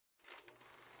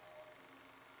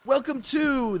Welcome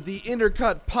to the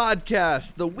Intercut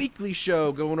Podcast, the weekly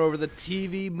show going over the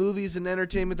TV, movies, and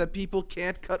entertainment that people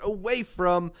can't cut away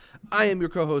from. I am your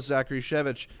co-host, Zachary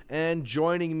Shevich, and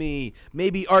joining me,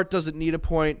 maybe art doesn't need a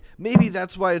point, maybe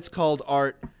that's why it's called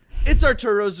art, it's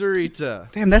Arturo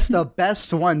Zurita. Damn, that's the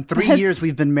best one. 3 years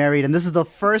we've been married, and this is the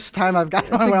first time I've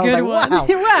gotten one where I was like, wow.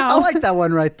 Wow. I like that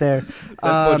one right there.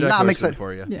 That's I'm excited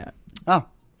for you. Yeah.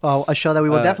 Oh, a show that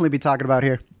we will definitely be talking about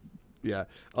here. Yeah.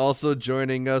 Also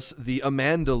joining us, the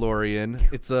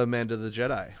Amandalorian. It's Amanda the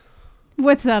Jedi.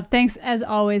 What's up? Thanks, as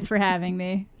always, for having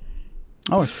me.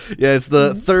 Oh, yeah, it's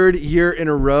the third year in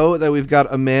a row that we've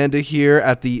got Amanda here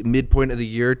at the midpoint of the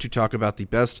year to talk about the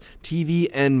best TV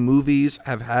and movies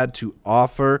have had to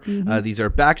offer. These are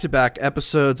back-to-back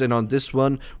episodes, and on this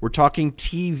one, we're talking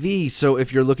TV. So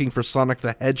if you're looking for Sonic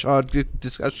the Hedgehog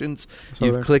discussions,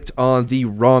 you've clicked on the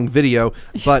wrong video.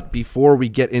 But before we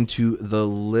get into the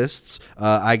lists,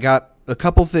 I got a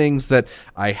couple things that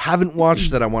I haven't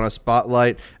watched that I want to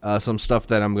spotlight, some stuff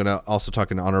that I'm going to also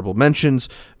talk in honorable mentions.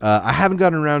 I haven't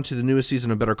gotten around to the newest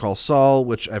season of Better Call Saul,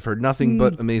 which I've heard nothing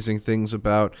but amazing things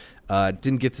about.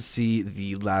 Didn't get to see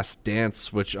The Last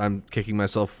Dance, which I'm kicking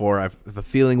myself for. I have a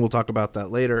feeling we'll talk about that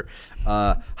later.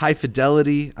 High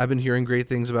Fidelity, I've been hearing great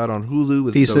things about on Hulu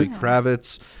with Zoe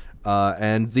Kravitz.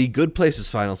 And The Good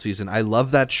Place's final season. I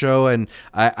love that show, and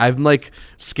I'm like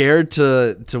scared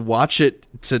to watch it,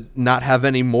 to not have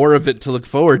any more of it to look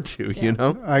forward to, you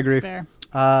know? I agree. Fair.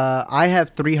 I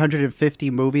have 350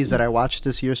 movies that I watched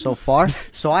this year so far,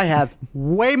 so I have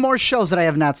way more shows that I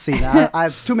have not seen. I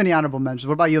have too many honorable mentions.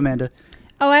 What about you, Amanda?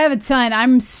 Oh, I have a ton.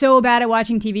 I'm so bad at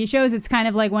watching TV shows. It's kind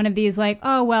of like one of these, like,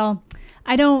 oh, well,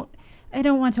 I don't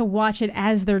want to watch it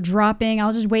as they're dropping.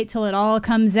 I'll just wait till it all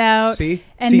comes out. See,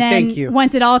 then thank you.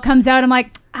 Once it all comes out, I'm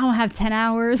like, I don't have 10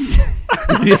 hours.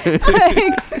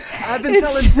 I've been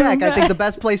telling Zach, I think the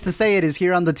best place to say it is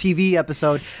here on the TV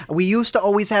episode. We used to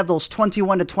always have those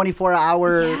 21 to 24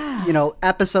 hour,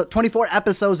 24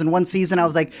 episodes in one season. I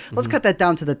was like, let's cut that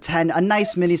down to the 10, a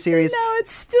nice miniseries. No,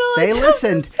 it's still They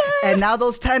listened. And now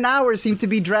those 10 hours seem to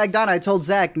be dragged on. I told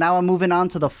Zach, now I'm moving on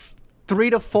to the 3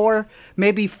 to 4,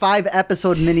 maybe 5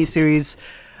 episode miniseries.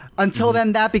 Until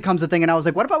then, that becomes a thing. And I was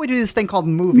like, what about we do this thing called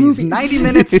movies? 90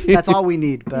 minutes, that's all we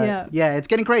need. But yeah, it's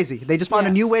getting crazy. They just found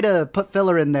a new way to put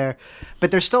filler in there. But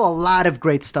there's still a lot of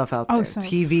great stuff out there.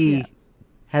 TV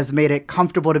has made it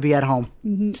comfortable to be at home.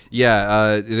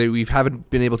 Yeah, we haven't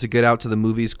been able to get out to the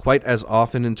movies quite as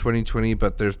often in 2020,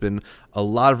 but there's been a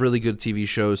lot of really good TV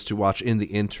shows to watch in the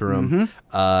interim.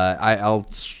 I'll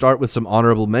start with some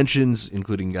honorable mentions,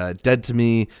 including Dead to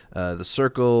Me, The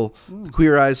Circle,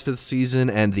 Queer Eye's 5th season,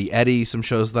 and The Eddy, some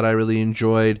shows that I really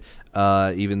enjoyed,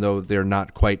 even though they're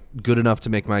not quite good enough to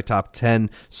make my top 10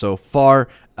 so far.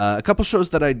 A couple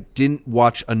shows that I didn't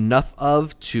watch enough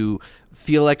of to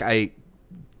feel like I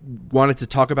wanted to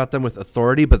talk about them with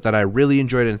authority, but that I really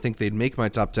enjoyed and think they'd make my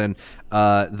top 10.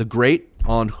 The Great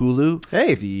on Hulu.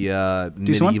 Hey. The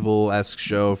medieval-esque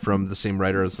show from the same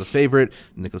writer as The Favorite,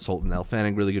 Nicholas Hoult and Elle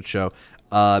Fanning, really good show.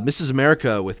 Mrs.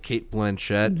 America with Cate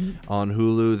Blanchett on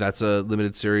Hulu. That's a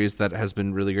limited series that has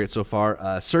been really great so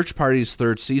far. Search Party's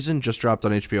 3rd season just dropped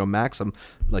on HBO Max. I'm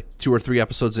like 2 or 3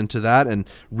 episodes into that and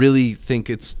really think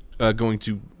it's going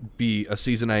to be a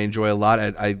season I enjoy a lot.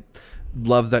 I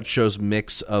love that show's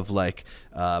mix of like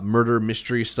murder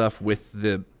mystery stuff with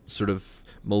the sort of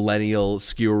millennial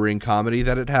skewering comedy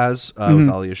that it has with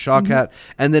Alia Shawkat,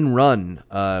 and then Run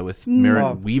with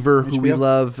Merritt Weaver, who we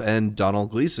love, and Donald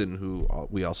Gleason, who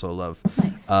we also love.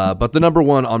 Nice. But the number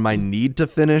one on my need to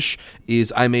finish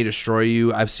is I May Destroy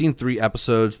You. I've seen 3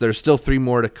 episodes. There's still 3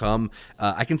 more to come.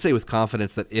 I can say with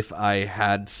confidence that if I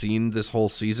had seen this whole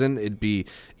season, it'd be,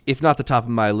 if not the top of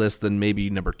my list, then maybe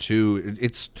number 2.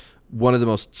 It's one of the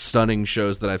most stunning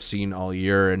shows that I've seen all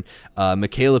year. And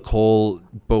Michaela Cole,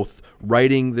 both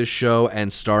writing this show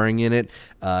and starring in it,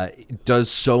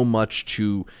 does so much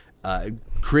to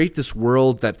create this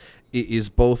world that is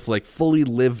both like fully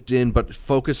lived in but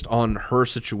focused on her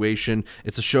situation.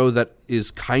 It's a show that is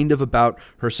kind of about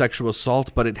her sexual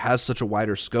assault, but it has such a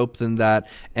wider scope than that.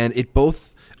 And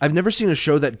I've never seen a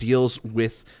show that deals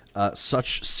with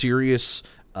such serious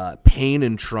pain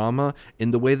and trauma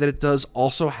in the way that it does,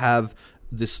 also have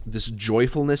this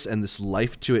joyfulness and this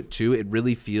life to it too. It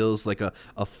really feels like a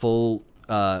full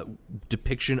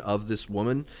depiction of this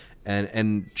woman,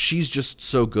 and she's just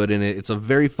so good in it. It's a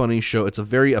very funny show. It's a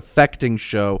very affecting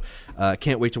show.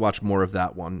 Can't wait to watch more of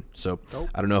that one. So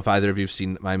I don't know if either of you have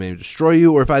seen I May Destroy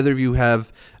You, or if either of you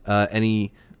have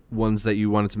any ones that you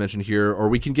wanted to mention here, or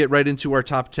we can get right into our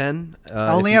top 10. I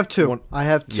only have two. I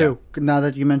have two. Yeah. Now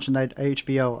that you mentioned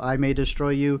HBO, I May Destroy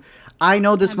You. I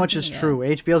know this much is true.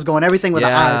 HBO's going everything with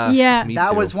the eyes. Yeah.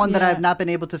 That was one that I have not been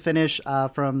able to finish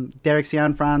from Derek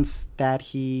Cianfrance that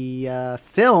he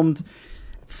filmed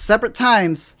separate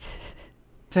times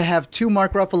to have two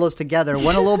Mark Ruffalos together,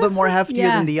 one a little bit more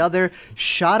heftier than the other,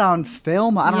 shot on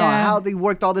film. I don't know how they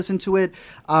worked all this into it.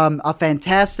 A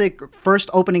fantastic first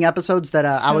opening episodes that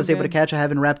I was able to catch. I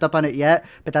haven't wrapped up on it yet,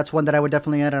 but that's one that I would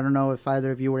definitely add. I don't know if either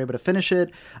of you were able to finish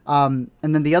it. And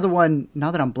then the other one,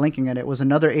 now that I'm blinking at it, was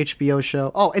another HBO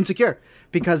show. Oh, Insecure,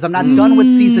 because I'm not done with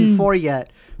season 4 yet.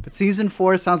 But season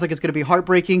 4 sounds like it's going to be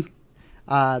heartbreaking.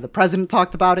 The president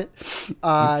talked about it.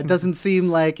 It doesn't seem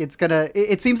like it's gonna.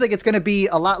 It seems like it's gonna be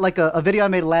a lot like a video I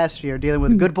made last year dealing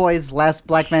with Good Boys, Last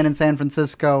Black Man in San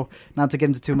Francisco. Not to get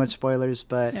into too much spoilers,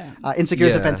 but Insecure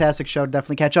is a fantastic show.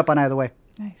 Definitely catch up on either way.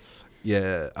 Nice.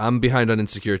 Yeah, I'm behind on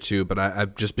Insecure too, but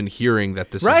I've just been hearing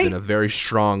that this has been a very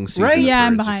strong season. Yeah,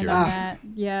 I'm Insecure. behind on that.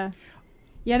 Yeah.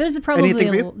 Yeah, there's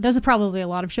probably a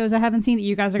lot of shows I haven't seen that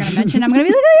you guys are going to mention. I'm going to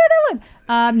be like, oh yeah, that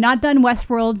one. Not done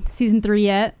Westworld season 3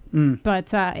 yet,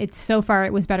 but it's so far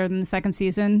it was better than the second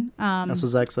season. That's what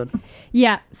Zach said.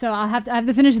 Yeah, so I have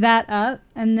to finish that up,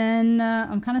 and then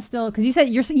I'm kind of still because you said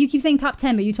you keep saying top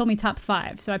 10, but you told me top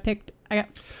 5, so I got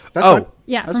That's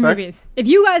for movies. If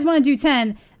you guys want to do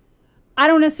 10. I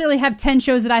don't necessarily have 10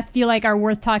 shows that I feel like are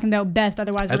worth talking about best.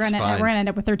 Otherwise, we're gonna end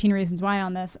up with 13 Reasons Why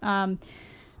on this. So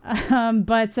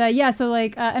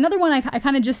like another one I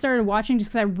kind of just started watching just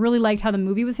because I really liked how the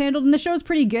movie was handled, and the show's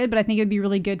pretty good, but I think it would be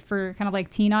really good for kind of like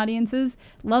teen audiences.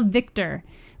 Love, Victor,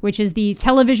 which is the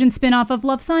television spin-off of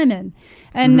Love, Simon,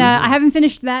 and I haven't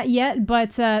finished that yet,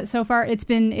 but so far it's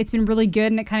been really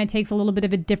good, and it kind of takes a little bit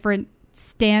of a different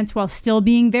stance while still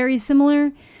being very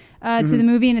similar to the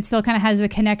movie, and it still kind of has a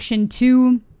connection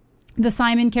to the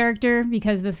Simon character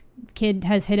because this kid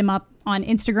has hit him up on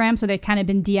Instagram, so they've kind of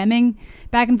been DMing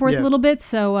back and forth a little bit.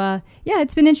 So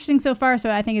it's been interesting so far.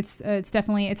 So I think it's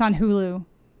definitely it's on Hulu.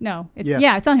 No,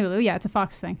 it's on Hulu. Yeah, it's a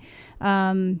Fox thing.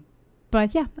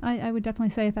 But yeah, I would definitely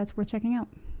say that's worth checking out.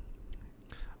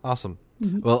 Awesome.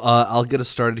 Well, I'll get us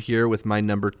started here with my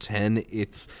number 10.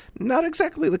 It's not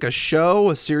exactly like a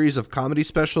show, a series of comedy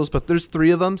specials, but there's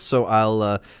 3 of them, so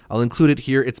I'll include it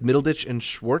here. It's Middleditch and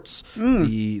Schwartz,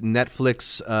 the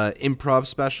Netflix improv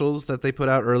specials that they put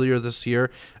out earlier this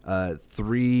year.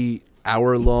 3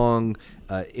 hour-long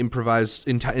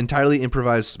entirely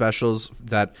improvised specials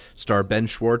that star Ben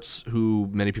Schwartz, who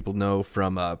many people know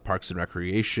from Parks and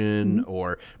Recreation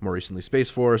or more recently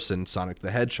Space Force and Sonic the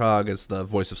Hedgehog as the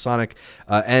voice of Sonic,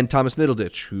 and Thomas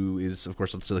Middleditch, who is of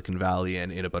course on Silicon Valley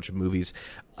and in a bunch of movies.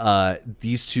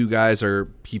 These 2 guys are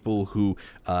people who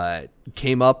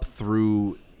came up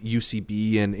through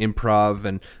UCB and improv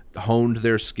and honed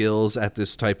their skills at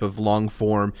this type of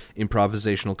long-form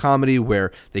improvisational comedy where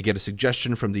they get a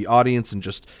suggestion from the audience and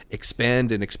just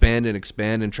expand and expand and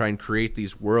expand and try and create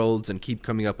these worlds and keep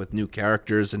coming up with new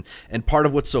characters. And part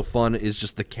of what's so fun is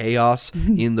just the chaos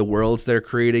in the worlds they're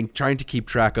creating, trying to keep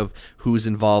track of who's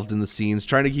involved in the scenes,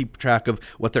 trying to keep track of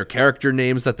what their character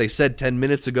names that they said 10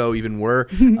 minutes ago even were.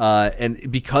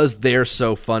 And because they're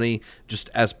so funny, just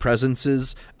as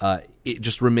presences, it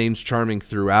just remains charming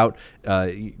throughout.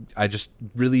 I just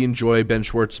really enjoy Ben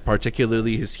Schwartz,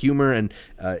 particularly his humor, and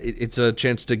it's a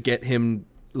chance to get him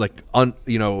like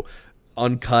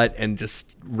uncut and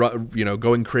just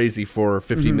going crazy for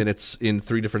 50 minutes in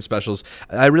 3 different specials.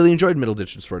 I really enjoyed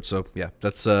Middleditch and Schwartz, so yeah,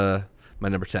 that's my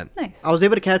number 10. Nice. I was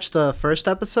able to catch the first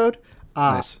episode.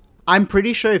 Nice. I'm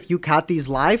pretty sure if you caught these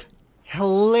live,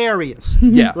 hilarious.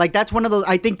 Yeah. Like that's one of those,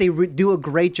 I think they do a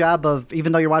great job of,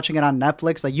 even though you're watching it on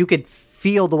Netflix, like you could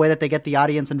feel the way that they get the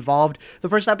audience involved. The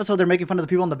first episode, they're making fun of the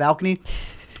people on the balcony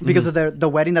because of the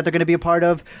wedding that they're going to be a part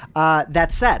of.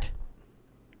 That said,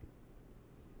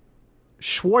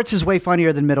 Schwartz is way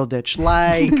funnier than Middleditch.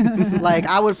 Like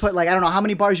I would put, like, I don't know how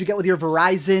many bars you get with your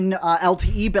Verizon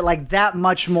LTE, but like that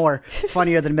much more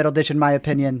funnier than Middleditch in my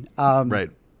opinion. Right.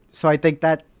 So I think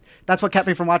that's what kept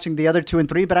me from watching the other 2 and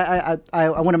 3, but I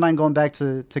wouldn't mind going back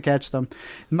to catch them.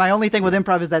 My only thing with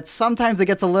improv is that sometimes it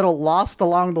gets a little lost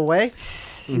along the way.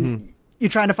 You're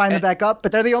trying to find them back up,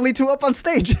 but they're the only 2 up on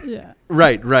stage. Yeah.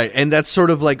 Right. And that's sort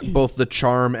of like both the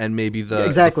charm and maybe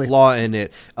the flaw in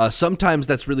it. Sometimes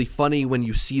that's really funny when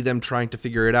you see them trying to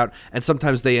figure it out, and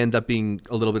sometimes they end up being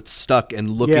a little bit stuck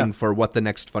and looking for what the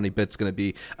next funny bit's going to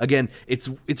be. Again, it's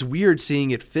weird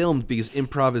seeing it filmed because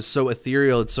improv is so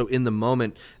ethereal, it's so in the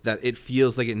moment that it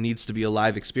feels like it needs to be a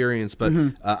live experience, but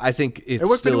I think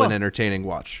it's still an entertaining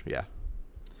watch. Yeah.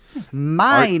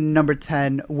 My number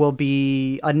 10 will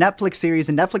be a Netflix series,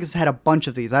 and Netflix has had a bunch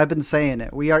of these. I've been saying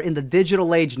it. We are in the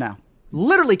digital age now.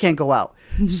 Literally can't go out.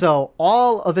 So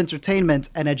all of entertainment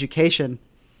and education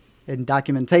and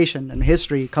documentation and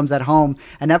history comes at home.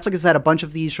 And Netflix has had a bunch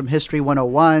of these, from History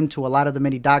 101 to a lot of the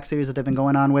mini doc series that they've been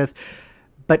going on with.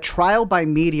 But Trial by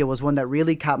Media was one that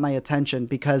really caught my attention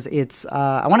because it's,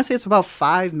 I want to say it's about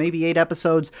 5, maybe 8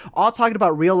 episodes, all talking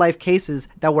about real life cases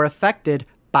that were affected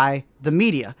by the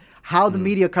media. How the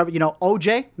media covered,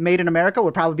 OJ, Made in America,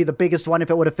 would probably be the biggest one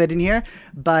if it would have fit in here.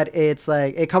 But it's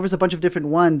like, it covers a bunch of different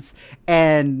ones.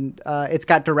 And it's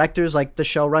got directors like the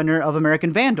showrunner of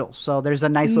American Vandal. So there's a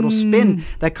nice little spin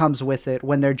that comes with it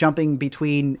when they're jumping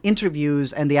between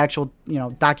interviews and the actual,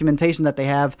 documentation that they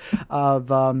have of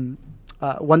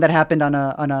one that happened on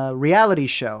a reality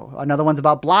show. Another one's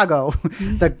about Blago.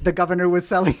 The governor was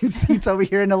selling seats over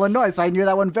here in Illinois, so I knew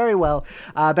that one very well.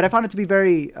 But I found it to be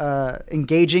very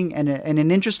engaging and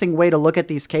an interesting way to look at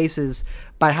these cases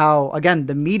by how, again,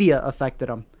 the media affected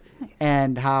them. Nice.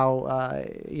 And how,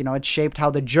 it shaped how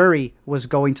the jury was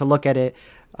going to look at it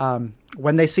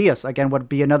when they see us. Again, would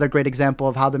be another great example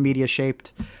of how the media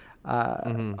shaped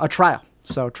a trial.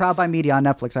 So Trial by Media on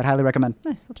Netflix, I'd highly recommend.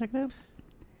 Nice, I'll check it out.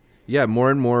 Yeah, more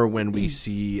and more when we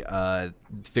see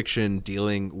fiction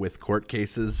dealing with court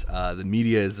cases, the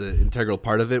media is an integral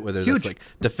part of it, whether that's like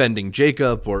Defending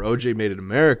Jacob or OJ Made in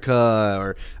America,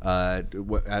 or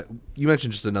you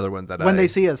mentioned just another one that When They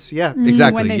See Us, yeah.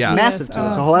 Exactly, yeah. Massive to it.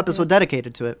 It's a whole episode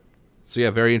dedicated to it. So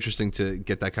yeah, very interesting to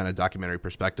get that kind of documentary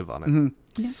perspective on it.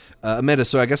 Mm-hmm. Yeah. Amanda,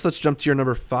 so I guess let's jump to your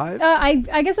number 5.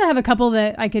 I guess I have a couple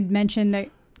that I could mention that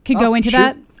could go into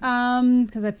that,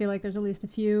 because I feel like there's at least a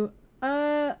few.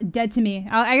 Dead to Me.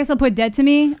 I guess I'll put Dead to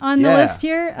Me on the list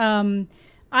here.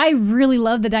 I really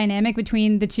love the dynamic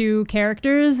between the two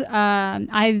characters.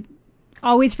 I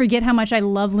always forget how much I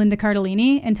love Linda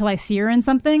Cardellini until I see her in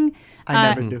something. I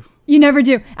never do. You never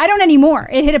do. I don't anymore.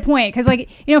 It hit a point because,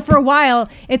 for a while,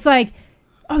 it's like,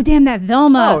 oh damn, that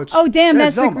Velma. Oh damn,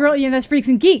 that's the girl. That's Freaks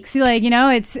and Geeks. She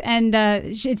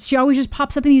always just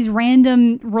pops up in these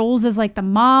random roles as like the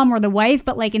mom or the wife,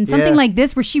 but like in something like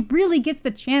this where she really gets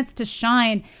the chance to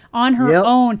shine on her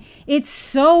own. It's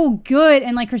so good,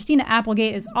 and like Christina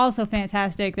Applegate is also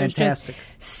fantastic. There's just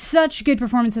such good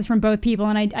performances from both people,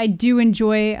 and I do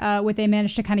enjoy what they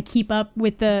managed to kind of keep up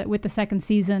with the second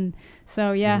season.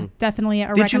 So definitely a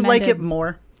recommended. Did you like it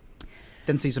more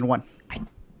than season 1?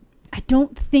 I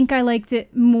don't think I liked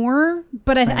it more,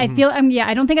 but I feel,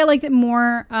 I don't think I liked it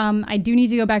more. I do need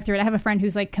to go back through it. I have a friend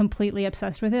who's like completely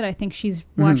obsessed with it. I think she's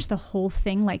watched the whole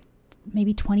thing like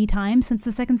maybe 20 times since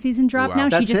the second season dropped. Wow.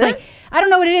 Now she just like, I don't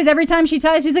know what it is. Every time she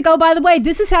ties, she's like, oh, by the way,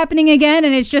 this is happening again.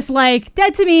 And it's just like,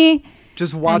 Dead to Me.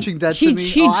 Just watching Dead to Me.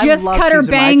 She just cut her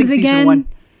bangs again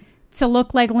to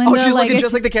look like Linda. Oh, she's looking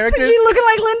just like the characters? She's looking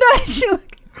like Linda.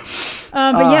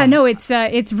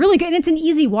 It's really good, and it's an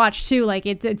easy watch too. Like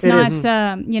it's not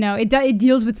it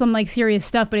deals with some like serious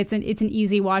stuff, but it's an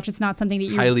easy watch. It's not something that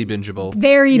you highly bingeable.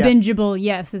 Very bingeable.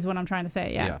 Yes, is what I'm trying to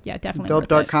say. Yeah, definitely. Dope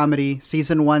dark comedy.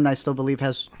 Season 1, I still believe,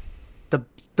 has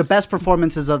the best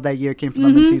performances of that year came from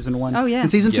them in season 1. Oh yeah,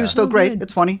 and season 2 is still great. Good.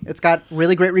 It's funny. It's got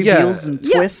really great reveals and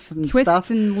twists and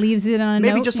stuff, and leaves it on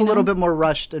maybe just a little bit more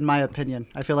rushed, in my opinion.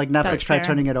 I feel like Netflix tried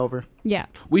turning it over. Yeah,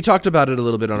 we talked about it a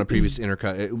little bit on a previous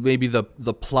intercut. Maybe the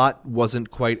plot wasn't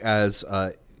quite as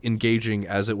engaging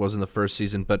as it was in the first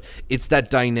season, but it's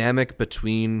that dynamic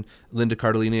between Linda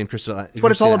Cardellini and Christina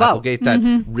what it's all about. Applegate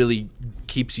that really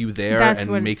keeps you there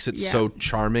and makes it so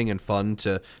charming and fun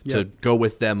to go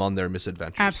with them on their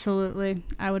misadventures. Absolutely,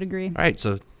 I would agree. All right,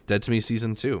 so Dead to Me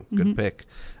season 2, good pick.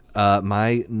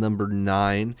 My number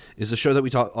 9 is a show that we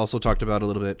also talked about a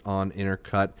little bit on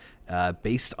Intercut,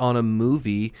 based on a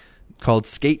movie called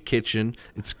Skate Kitchen.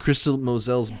 It's Crystal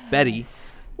Mosel's Betty.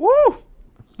 Woo!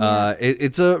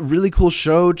 It's a really cool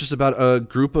show just about a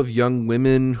group of young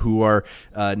women who are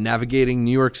navigating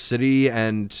New York City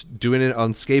and doing it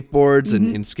on skateboards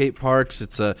and in skate parks.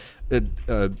 It's a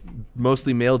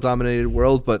mostly male-dominated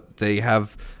world, but they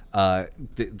have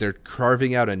they're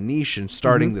carving out a niche and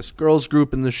starting this girls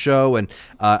group in the show. And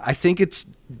I think it's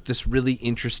this really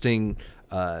interesting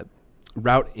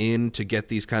route in to get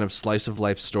these kind of slice of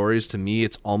life stories. To me,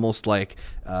 it's almost like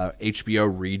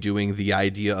HBO redoing the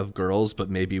idea of Girls, but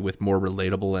maybe with more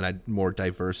relatable and a more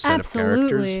diverse set of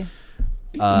characters.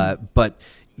 But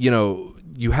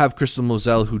you have Crystal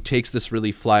Moselle, who takes this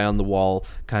really fly on the wall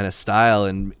kind of style,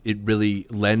 and it really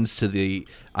lends to the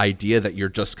idea that you're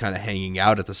just kind of hanging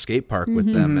out at the skate park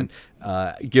with them. And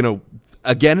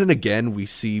again and again, we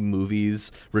see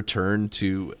movies return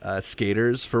to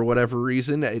skaters for whatever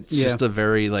reason. It's just a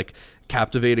very like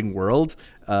captivating world.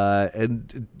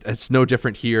 And it's no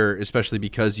different here, especially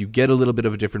because you get a little bit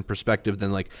of a different perspective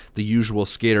than like the usual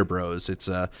Skater Bros. It's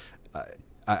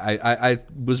I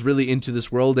was really into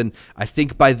this world, and I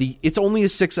think it's only a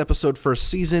 6-episode first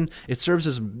season. It serves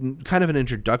as kind of an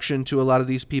introduction to a lot of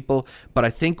these people, but I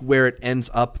think where it ends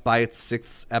up by its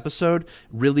 6th episode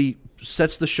really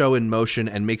sets the show in motion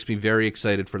and makes me very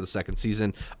excited for the 2nd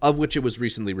season, of which it was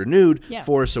recently renewed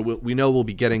for. So we know we'll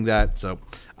be getting that. So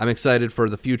I'm excited for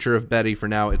the future of Betty. For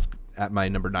now, it's at my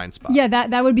number 9 spot. Yeah,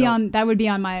 that would be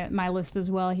on my list as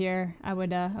well here. I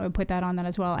would put that on that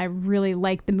as well. I really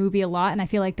like the movie a lot, and I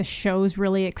feel like the show's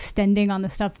really extending on the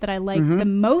stuff that I like the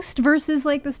most versus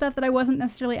like the stuff that I wasn't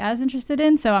necessarily as interested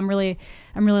in. So I'm really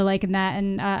liking that,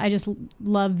 and I just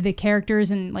love the characters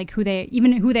and like who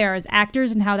they are as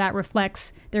actors and how that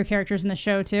reflects their characters in the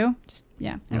show too. Just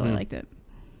I really liked it.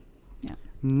 Yeah.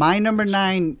 My number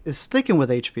 9 is sticking with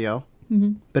HBO.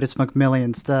 But it's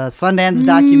McMillions, the Sundance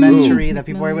documentary that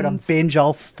people were able to binge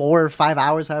all 4 or 5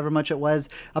 hours, however much it was,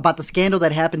 about the scandal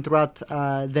that happened throughout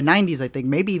the 90s, I think,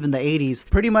 maybe even the 80s.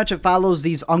 Pretty much it follows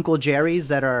these Uncle Jerrys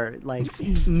that are like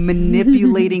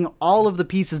manipulating all of the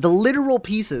pieces, the literal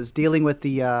pieces, dealing with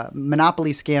the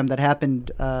Monopoly scam that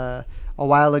happened a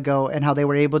while ago, and how they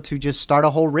were able to just start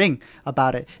a whole ring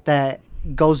about it that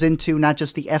goes into not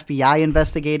just the FBI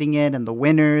investigating it and the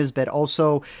winners, but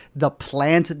also the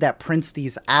plant that prints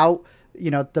these out,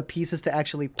 the pieces to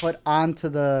actually put onto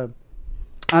the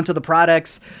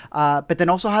products, but then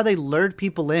also how they lured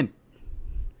people in.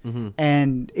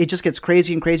 And it just gets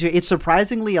crazier and crazier. It's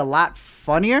surprisingly a lot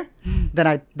funnier than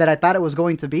I thought it was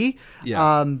going to be.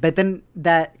 But then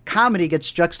that comedy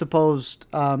gets juxtaposed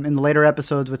in the later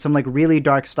episodes with some like really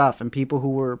dark stuff and people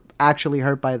who were actually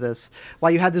hurt by this.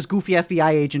 While you had this goofy FBI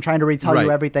agent trying to retell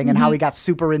you everything and how he got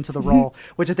super into the role,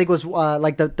 which I think was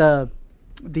like the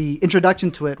introduction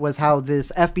to it was how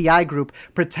this FBI group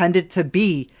pretended to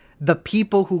be the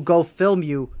people who go film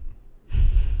you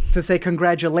to say,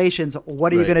 congratulations,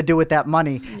 what are you going to do with that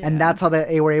money? Yeah. And that's how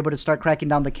they were able to start cracking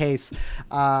down the case.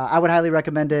 I would highly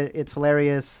recommend it. It's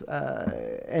hilarious.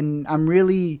 And I'm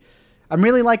really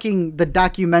liking the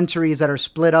documentaries that are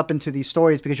split up into these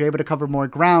stories because you're able to cover more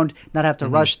ground, not have to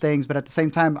rush things. But at the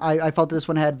same time, I felt this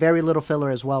one had very little filler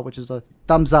as well, which is a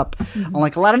thumbs up,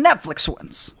 unlike a lot of Netflix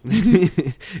ones.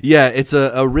 Yeah, it's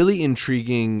a really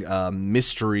intriguing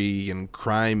mystery and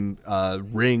crime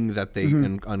ring that they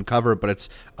uncover, but it's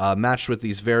matched with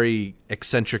these very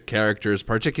eccentric characters,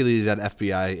 particularly that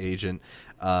FBI agent.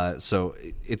 So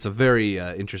it's a very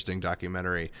interesting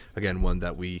documentary. Again, one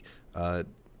that we...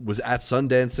 was at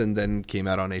Sundance and then came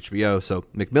out on HBO. So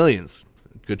McMillions,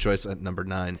 good choice at number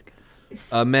 9.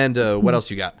 Amanda, what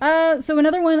else you got? So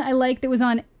another one I liked that was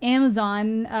on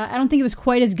Amazon. I don't think it was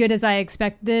quite as good as I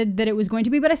expected that it was going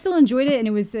to be, but I still enjoyed it, and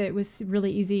it was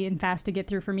really easy and fast to get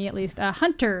through for me at least.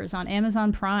 Hunters on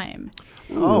Amazon Prime,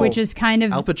 which is kind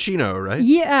of Al Pacino, right?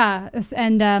 Yeah,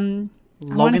 and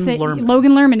Logan Lerman.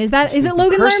 Logan Lerman. Is it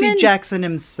Logan Percy Lerman? Jackson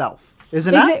himself. Is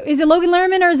it not? Is it Logan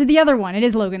Lerman or is it the other one? It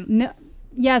is Logan. No.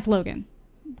 Yeah, it's Logan.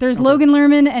 There's Logan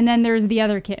Lerman, and then there's the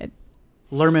other kid.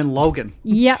 Lerman Logan.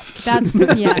 Yep, that's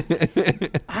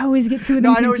I always get two of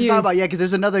them confused. I know what you're talking about. Yeah, because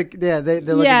there's another. Yeah, they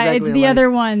look exactly it's the other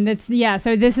one.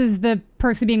 So this is the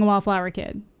Perks of Being a Wallflower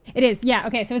Kid. It is. Yeah.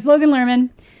 Okay. So it's Logan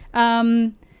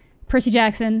Lerman, Percy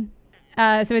Jackson.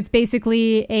 So it's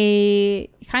basically a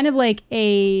kind of like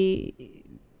they're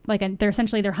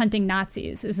hunting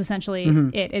Nazis is essentially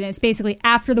it. And it's basically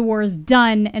after the war is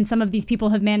done and some of these people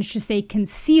have managed to stay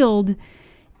concealed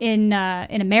in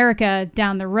America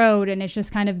down the road. And it's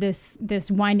just kind of this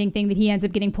winding thing that he ends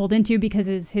up getting pulled into because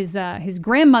his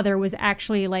grandmother was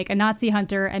actually like a Nazi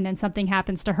hunter. And then something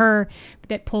happens to her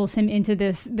that pulls him into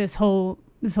this whole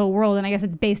world. And I guess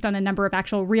it's based on a number of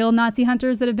actual real Nazi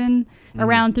hunters that have been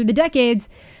around through the decades.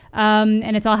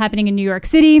 And it's all happening in New York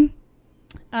City.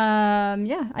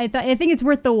 I think it's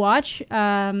worth the watch.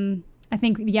 I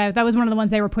think that was one of the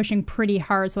ones they were pushing pretty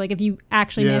hard. So like if you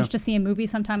actually managed to see a movie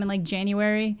sometime in like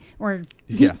January or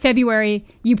February,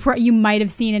 you might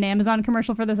have seen an Amazon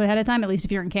commercial for this ahead of time, at least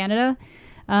if you're in Canada.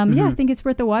 I think it's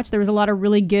worth the watch. There was a lot of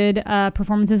really good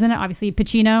performances in it. Obviously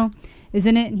Pacino is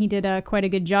in it and he did quite a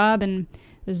good job, and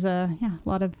there's a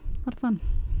lot of fun.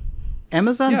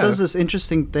 Amazon does this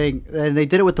interesting thing, and they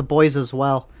did it with The Boys as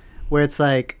well, where it's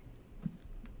like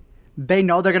they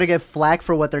know they're going to get flack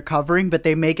for what they're covering, but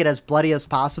they make it as bloody as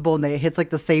possible, and it hits like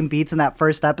the same beats in that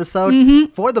first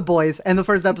episode for The Boys and the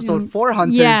first episode for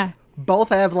Hunters. Yeah. Both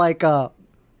have like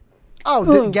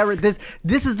Garrett,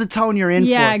 this is the tone you're in for.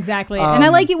 Yeah, exactly. And I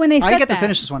like it when they set I get that. to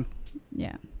finish this one.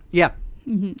 Yeah. Yeah.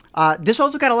 This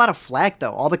also got a lot of flack,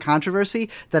 though. All the controversy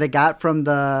that it got from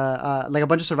the like a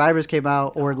bunch of survivors came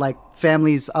out, or like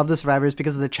families of the survivors,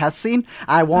 because of the chess scene.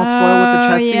 I won't spoil what the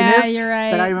chess scene is, you're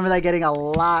right. but I remember that getting a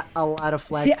lot of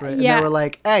flack for it. And yeah. they were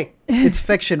like, "Hey, it's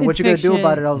fiction. What you gonna do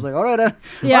about it?" I was like, "All right."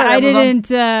 Yeah, all right,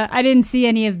 I didn't see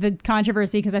any of the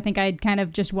controversy because I think I'd kind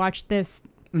of just watched this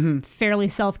fairly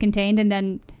self-contained and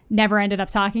then never ended up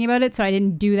talking about it, so I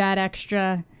didn't do that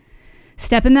extra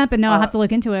step in that. But now I'll have to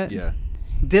look into it. Yeah.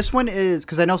 This one is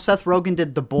because I know Seth Rogen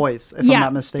did The Boys, if I'm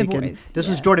not mistaken. The Boys, this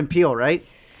was Jordan Peele, right?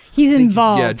 He's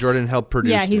involved. Yeah, Jordan helped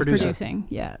produce. Yeah, he's producing.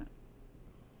 Yeah.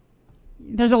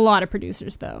 There's a lot of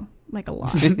producers, though. Like a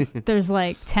lot. There's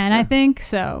like 10, I think.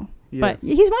 So, but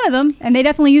he's one of them, and they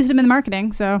definitely used him in the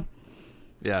marketing. So.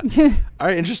 Yeah. All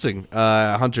right, interesting.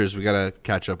 Hunters, we got to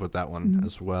catch up with that one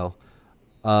as well.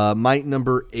 My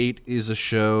number 8 is a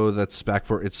show that's back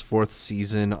for its 4th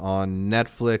season on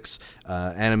Netflix,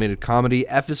 animated comedy.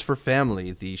 F is for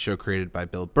Family, the show created by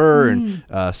Bill Burr and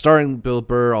starring Bill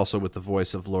Burr, also with the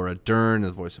voice of Laura Dern,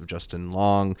 the voice of Justin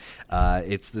Long.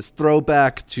 It's this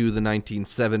throwback to the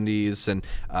 1970s, and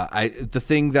the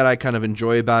thing that I kind of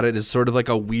enjoy about it is sort of like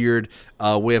a weird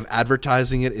way of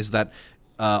advertising it, is that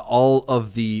all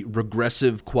of the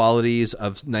regressive qualities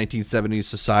of 1970s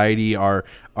society are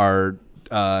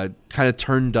kind of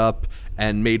turned up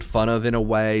and made fun of in a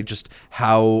way, just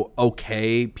how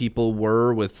okay people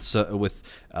were with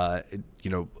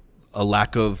a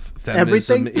lack of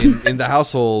feminism in the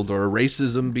household, or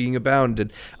racism being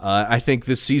abounded. I think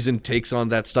this season takes on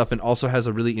that stuff and also has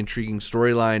a really intriguing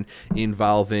storyline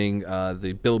involving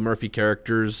the Bill Murphy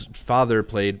character's father,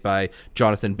 played by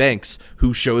Jonathan Banks,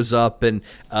 who shows up, and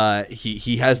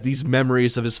he has these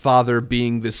memories of his father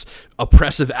being this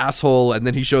oppressive asshole, and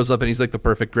then he shows up and he's like the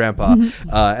perfect grandpa.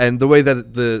 And the way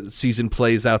that the season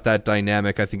plays out that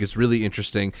dynamic, I think, is really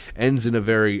interesting. Ends in a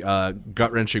very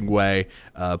gut-wrenching way,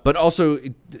 but also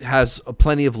it has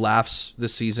plenty of laughs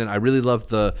this season. I really love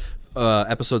the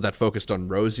episode that focused on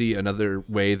Rosie, another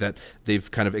way that they've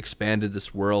kind of expanded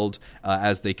this world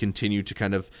as they continue to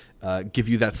kind of give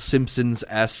you that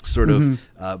Simpsons-esque sort of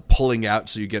pulling out,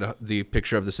 so you get the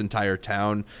picture of this entire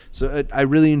town. So I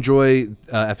really enjoy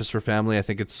F is for Family. I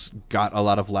think it's got a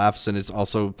lot of laughs, and it's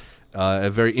also a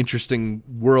very interesting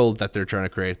world that they're trying to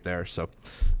create there. So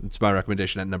it's my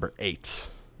recommendation at number 8.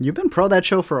 You've been pro that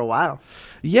show for a while.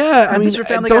 Yeah, I mean,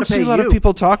 Family I don't see a lot you. of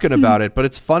people talking about it, but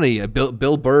it's funny.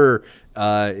 Bill Burr,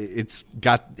 it's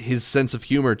got his sense of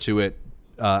humor to it,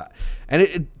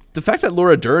 and the fact that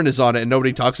Laura Dern is on it and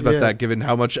nobody talks about that, given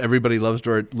how much everybody loves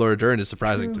Laura Dern, is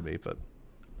surprising to me. But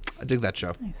I dig that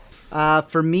show.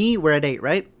 Nice. For me, we're at 8,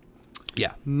 right?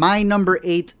 Yeah. My number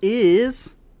 8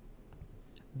 is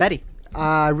Betty.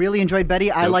 I really enjoyed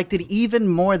Betty. I liked it even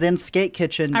more than Skate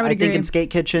Kitchen. I think in Skate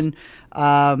Kitchen,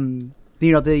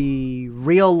 the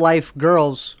real life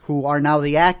girls who are now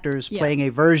the actors playing a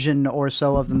version or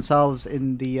so of themselves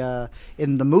in the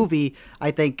movie.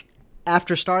 I think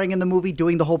after starring in the movie,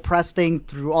 doing the whole press thing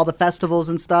through all the festivals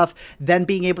and stuff, then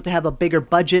being able to have a bigger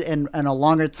budget and a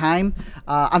longer time.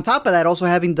 On top of that, also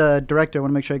having the director, I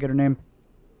want to make sure I get her name,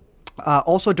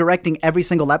 also directing every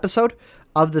single episode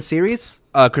of the series.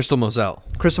 Crystal Moselle.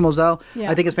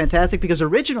 I think is fantastic, because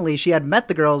originally she had met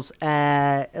the girls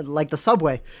at like the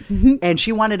subway, and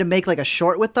she wanted to make like a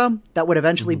short with them that would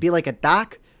eventually be like a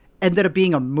doc. Ended up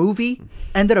being a movie,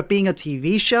 ended up being a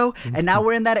TV show, and now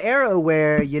we're in that era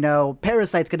where,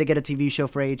 Parasite's going to get a TV show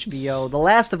for HBO. The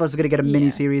Last of Us is going to get a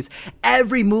miniseries.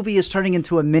 Every movie is turning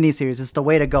into a miniseries. It's the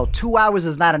way to go. 2 hours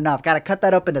is not enough. Got to cut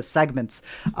that up into segments.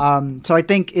 So I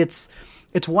think it's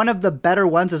one of the better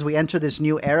ones as we enter this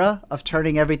new era of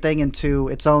turning everything into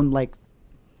its own like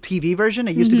TV version.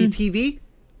 It used to be TV.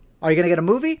 Are you going to get a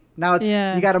movie? Now it's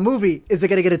you got a movie. Is it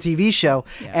going to get a TV show?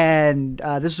 Yeah. And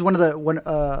this is one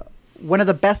of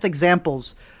the best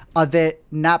examples of it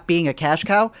not being a cash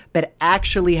cow, but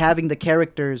actually having the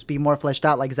characters be more fleshed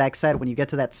out. Like Zach said, when you get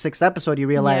to that 6th episode, you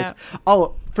realize,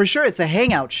 oh, for sure it's a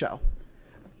hangout show.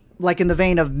 Like in the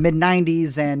vein of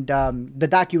mid-90s and the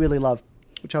doc you really love,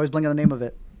 which I always blank on the name of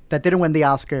it, that didn't win the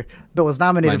Oscar, but was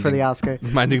nominated for the Oscar.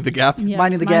 Minding the Gap? Yeah.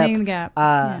 Minding the Gap.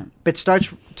 But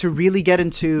starts to really get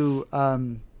into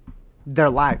their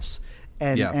lives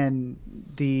and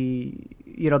the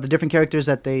the different characters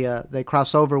that they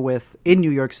cross over with in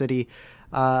New York City.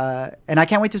 And I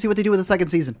can't wait to see what they do with the 2nd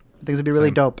season. I think it'll be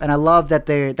really dope. And I love that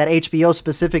that HBO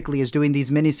specifically is doing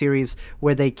these miniseries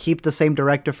where they keep the same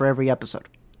director for every episode.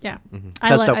 Yeah.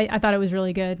 I thought it was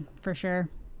really good, for sure.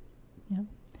 Yeah.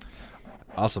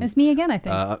 Awesome. It's me again, I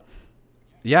think.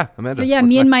 Yeah, Amanda. So yeah,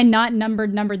 me and my not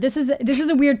numbered number. This is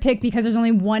a weird pick because there's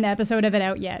only one episode of it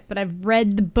out yet, but I've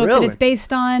read the book that it's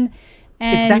based on,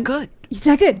 And It's that good. It's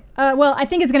that good. Well, I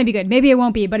think it's going to be good. Maybe it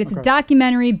won't be, but it's a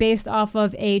documentary based off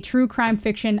of a true crime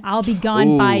fiction, I'll Be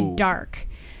Gone by Dark,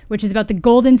 which is about the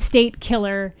Golden State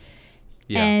Killer.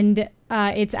 Yeah. And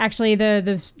it's actually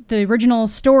the original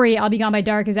story, I'll Be Gone by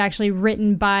Dark, is actually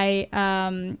written by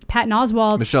Patton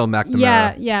Oswalt. Michelle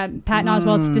McNamara. Yeah. Patton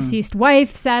Oswalt's deceased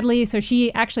wife, sadly. So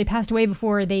she actually passed away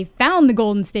before they found the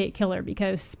Golden State Killer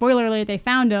because, spoiler alert, they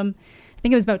found him. I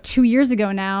think it was about 2 years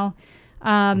ago now.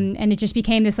 And it just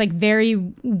became this like very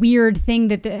weird thing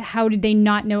that how did they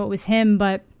not know it was him?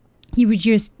 But he was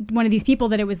just one of these people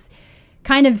that it was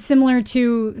kind of similar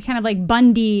to kind of like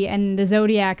Bundy and the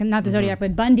Zodiac, and not the Zodiac,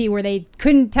 but Bundy, where they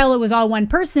couldn't tell it was all one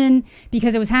person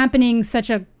because it was happening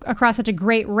across such a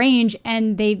great range,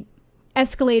 and they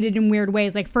escalated in weird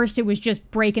ways. Like first it was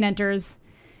just break and enters,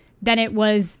 then it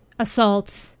was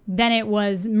assaults, then it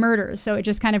was murders. So it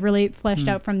just kind of really fleshed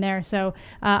out from there. So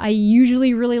I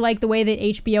usually really like the way that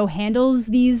HBO handles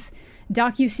these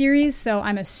docu-series, so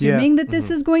I'm assuming that this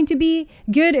is going to be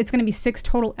good. It's going to be 6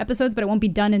 total episodes, but it won't be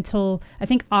done until I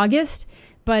think August.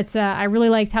 But I really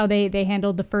liked how they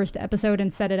handled the first episode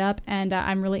and set it up, and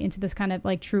I'm really into this kind of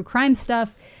like true crime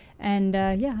stuff, and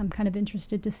I'm kind of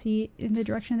interested to see in the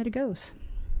direction that it goes.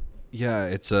 Yeah,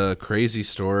 it's a crazy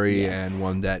story, and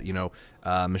one that,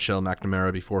 Michelle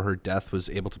McNamara, before her death, was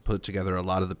able to put together a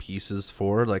lot of the pieces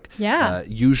for. Like,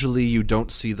 usually you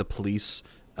don't see the police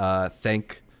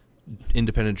thank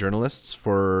independent journalists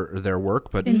for their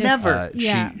work, but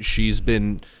she's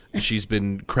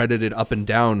been credited up and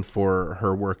down for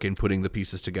her work in putting the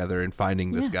pieces together and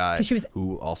finding this guy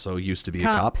who also used to be a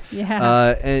cop.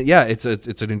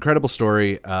 It's an incredible story.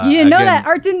 You didn't know that?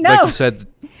 Art didn't know. Like you said,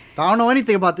 I don't know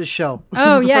anything about this show.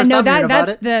 Oh this yeah, no,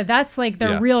 that's like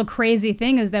the real crazy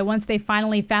thing is that once they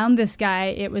finally found this guy,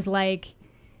 it was like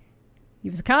he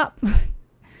was a cop.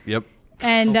 Yep.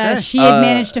 And she had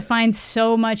managed to find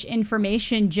so much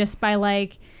information just by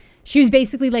like, she was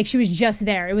basically like, she was just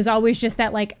there. It was always just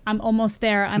that like, I'm almost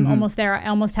there. I'm almost there. I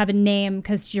almost have a name,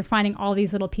 because you're finding all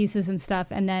these little pieces and stuff.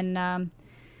 And then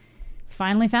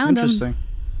finally found him. Interesting.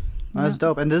 That's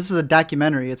dope. And this is a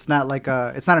documentary. It's not like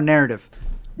it's not a narrative.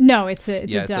 No, it's a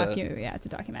documentary. It's a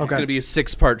documentary. It's going to be a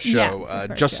 6-part show.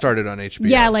 Started on HBO.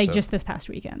 Yeah, just this past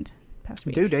weekend.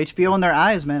 Dude, HBO in their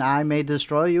eyes, man. I may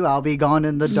destroy you. I'll be gone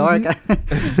in the dark.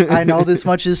 I know this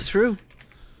much is true.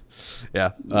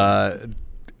 Yeah.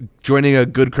 Joining a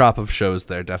good crop of shows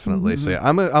there, definitely. So yeah,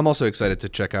 I'm also excited to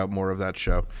check out more of that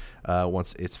show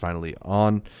once it's finally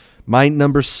on. My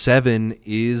number 7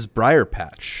 is Briar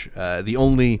Patch, the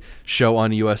only show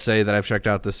on USA that I've checked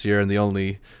out this year, and the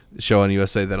only show on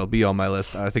USA that'll be on my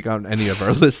list, I think, on any of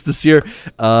our lists this year.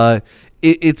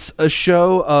 It's a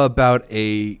show about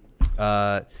a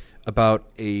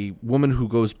woman who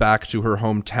goes back to her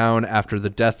hometown after the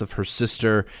death of her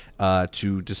sister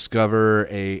to discover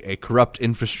a corrupt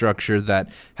infrastructure that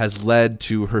has led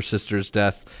to her sister's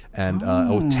death, and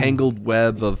a tangled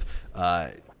web of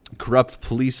corrupt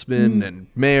policemen and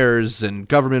mayors and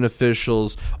government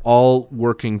officials all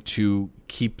working to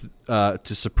keep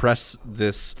to suppress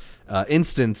this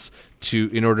instance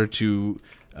in order to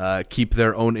keep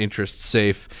their own interests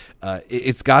safe.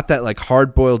 It's got that like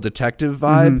hard-boiled detective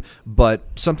vibe, but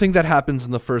something that happens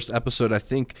in the first episode, I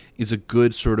think, is a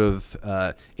good sort of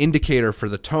indicator for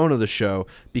the tone of the show,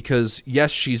 because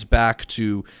yes, she's back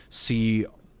to see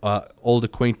old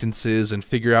acquaintances and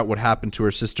figure out what happened to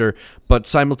her sister, but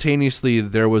simultaneously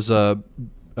there was an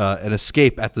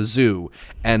escape at the zoo,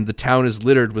 and the town is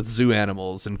littered with zoo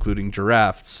animals, including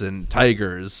giraffes and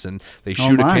tigers, and they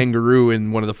shoot a kangaroo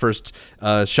in one of the first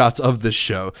shots of this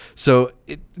show. So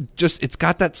it's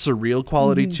got that surreal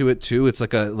quality to it too. It's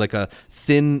like a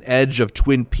thin edge of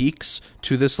Twin Peaks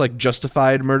to this like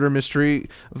Justified murder mystery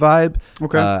vibe.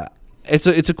 Okay. It's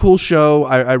a cool show.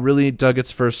 I really dug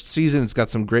its first season. It's got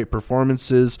some great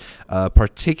performances,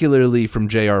 particularly from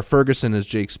J.R. Ferguson as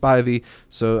Jake Spivey.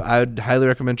 So I'd highly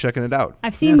recommend checking it out.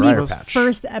 I've seen the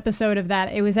first episode of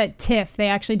that. It was at TIFF. They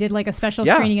actually did like a special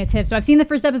screening at TIFF. So I've seen the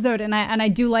first episode, and I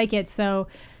do like it. So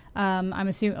I'm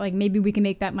assuming like maybe we can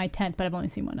make that my 10th, but I've only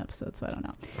seen one episode, so I don't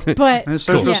know. But and it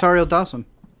stars Rosario Dawson.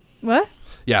 What?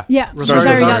 Yeah.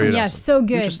 Rosario Dawson. Yeah, so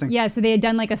good. Interesting. Yeah, so they had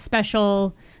done like a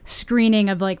special screening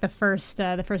of like the first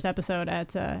episode at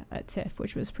TIFF,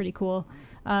 which was pretty cool.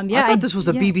 I thought this was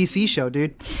a BBC show,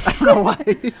 dude. I don't know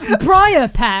why. Briar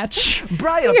Patch.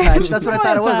 Briar Patch. That's what I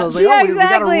thought it was. I was like, we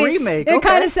got a remake. It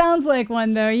kind of sounds like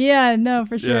one, though. Yeah, no,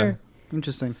 for sure. Yeah.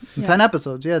 Interesting. 10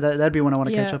 episodes. Yeah, that'd be one I want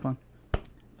to catch up on.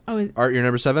 Art, your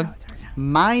number 7?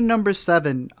 My number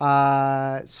 7,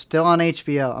 still on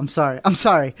HBO. I'm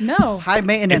sorry. No. High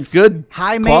Maintenance. It's good.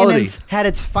 High Maintenance had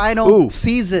its final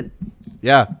season.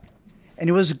 Yeah. and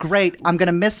it was great. I'm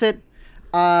gonna miss it.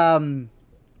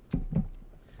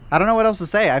 I don't know what else to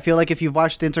say. I feel like if you've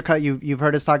watched Intercut, you've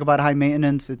heard us talk about High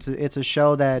Maintenance. It's a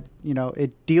show that, you know,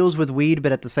 it deals with weed,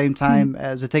 but at the same time,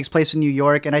 as it takes place in New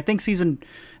York. And I think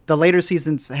the later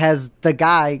seasons has the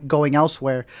guy going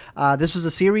elsewhere. This was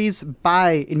a series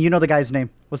by, and you know the guy's name.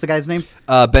 What's the guy's name?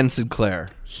 Ben Sinclair.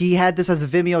 He had this as a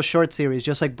Vimeo short series,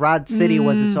 just like Broad City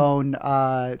was its own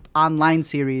online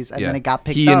series, and then it got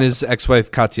picked up. He and his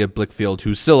ex-wife, Katya Blickfield,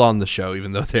 who's still on the show,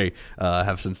 even though they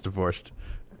have since divorced.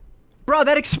 Bro,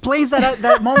 that explains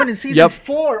that moment in season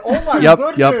 4. Oh my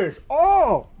goodness.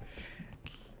 Oh.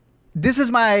 This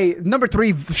is my number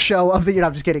 3 show of the year. No,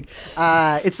 I'm just kidding.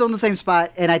 It's still in the same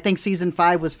spot, and I think season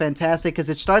 5 was fantastic because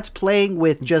it starts playing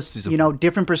with just,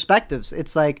 different perspectives.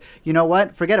 It's like, you know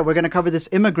what? Forget it. We're going to cover this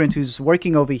immigrant who's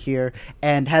working over here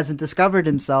and hasn't discovered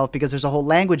himself because there's a whole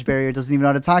language barrier, doesn't even know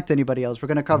how to talk to anybody else. We're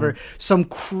going to cover some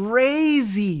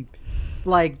crazy,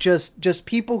 like, just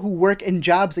people who work in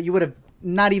jobs that you would have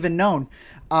not even known.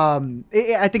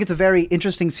 I think it's a very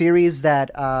interesting series that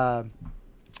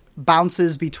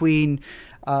bounces between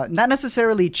not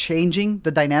necessarily changing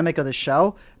the dynamic of the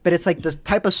show, but it's like the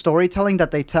type of storytelling that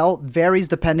they tell varies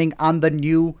depending on the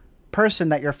new person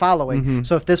that you're following.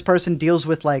 So if this person deals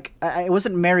with, like, it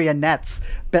wasn't marionettes,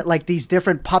 but like these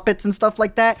different puppets and stuff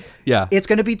like that, it's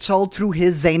going to be told through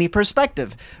his zany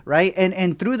perspective, right?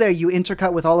 And through there you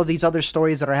intercut with all of these other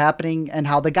stories that are happening and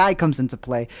how the guy comes into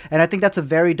play. And I think that's a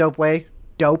very dope way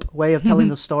of telling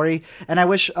the story. And I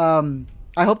wish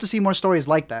I hope to see more stories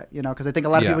like that, because I think a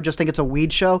lot of people just think it's a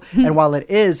weed show, and while it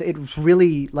is, it's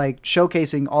really like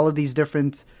showcasing all of these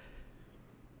different.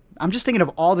 I'm just thinking of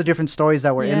all the different stories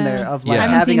that were in there of like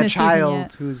having a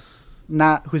child who's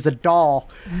a doll.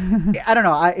 I don't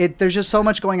know. There's just so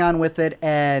much going on with it,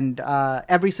 and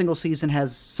every single season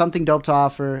has something dope to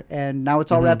offer. And now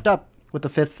it's all wrapped up with the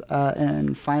 5th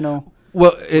and final.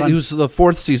 Well, it was the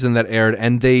 4th season that aired,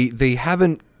 and they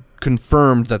haven't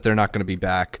confirmed that they're not going to be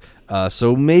back.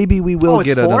 So maybe we will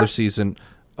get another season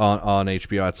on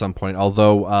HBO at some point,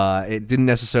 although it didn't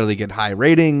necessarily get high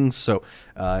ratings, so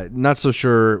not so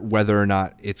sure whether or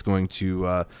not it's going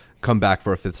to come back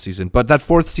for a 5th season. But that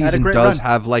 4th season does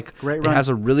have it has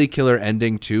a really killer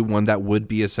ending too, one that would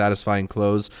be a satisfying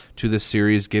close to this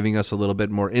series, giving us a little bit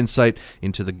more insight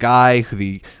into the guy,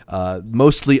 the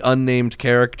mostly unnamed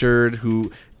character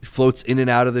who floats in and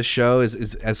out of the show,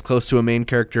 is as close to a main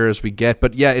character as we get.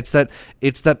 But yeah, it's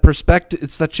that perspective,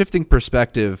 it's that shifting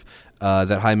perspective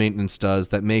that High Maintenance does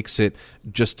that makes it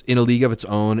just in a league of its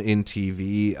own in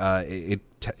TV.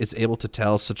 It's able to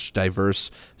tell such a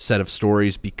diverse set of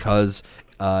stories because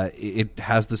it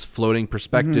has this floating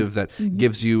perspective that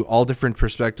gives you all different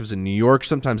perspectives in New York,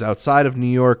 sometimes outside of New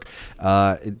York,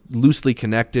 loosely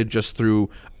connected just through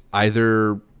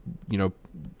either,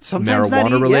 sometimes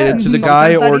marijuana related to the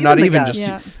guy, or not even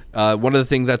just one of the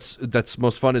things that's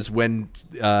most fun is when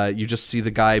you just see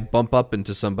the guy bump up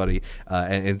into somebody,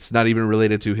 and it's not even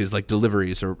related to his like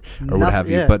deliveries or what have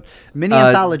you. But mini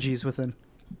anthologies within.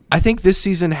 I think this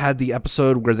season had the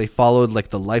episode where they followed like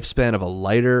the lifespan of a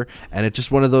lighter, and it's just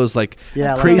one of those like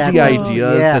crazy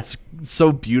ideas that's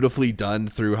so beautifully done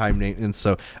through High Maintenance.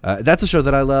 So that's a show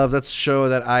that I love. That's a show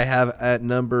that I have at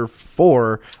number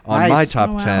 4 on my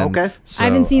top 10. Okay, so, I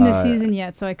haven't seen this season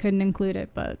yet, so I couldn't include it,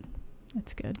 but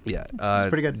that's good. Yeah, it's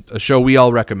pretty good. A show we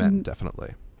all recommend,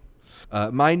 definitely.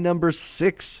 My number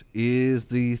 6 is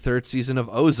the 3rd season of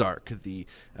Ozark, the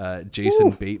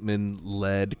Jason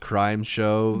Bateman-led crime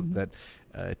show that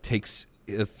takes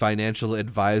a financial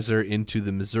advisor into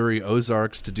the Missouri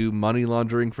Ozarks to do money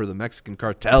laundering for the Mexican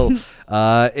cartel.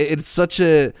 It's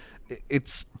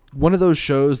one of those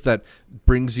shows that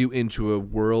brings you into a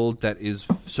world that is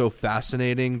so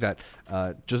fascinating that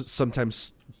just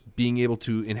sometimes being able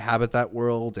to inhabit that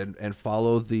world and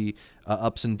follow the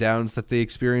ups and downs that they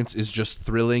experience is just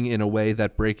thrilling in a way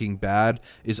that Breaking Bad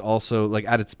is also, like,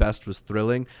 at its best was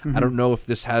thrilling. I don't know if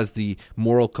this has the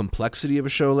moral complexity of a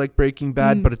show like Breaking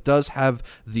Bad, but it does have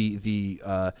the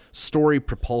story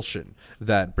propulsion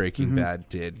that Breaking Bad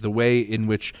did. The way in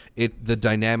which the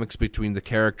dynamics between the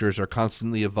characters are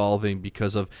constantly evolving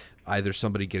because of either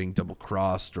somebody getting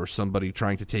double-crossed or somebody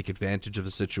trying to take advantage of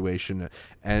a situation.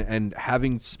 And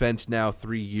having spent now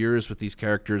 3 years with these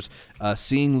characters,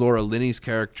 seeing Laura Linney's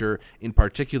character in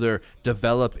particular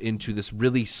develop into this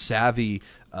really savvy,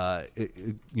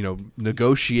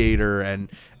 negotiator and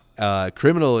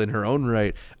criminal in her own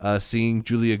right, seeing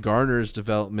Julia Garner's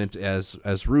development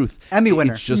as Ruth. Emmy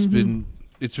winner. It's just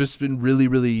been really,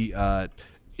 really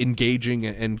engaging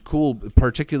and cool.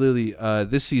 Particularly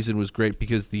this season was great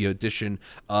because the addition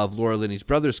of Laura Linney's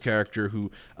brother's character,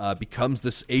 who becomes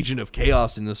this agent of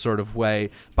chaos in this sort of way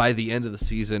by the end of the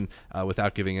season,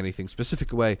 without giving anything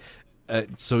specific away.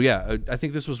 So yeah, I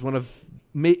think this was one of,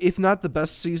 if not the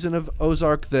best season of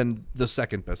Ozark, then the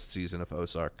second best season of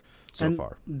Ozark so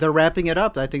far. They're wrapping it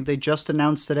up. I think they just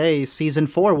announced today season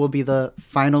 4 will be the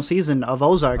final season of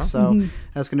Ozark. So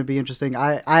that's going to be interesting.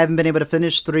 I haven't been able to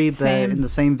finish 3, but in the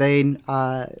same vein,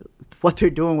 what they're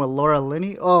doing with Laura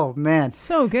Linney, oh man,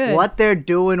 so good. What they're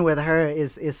doing with her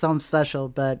is something special.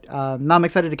 But now I'm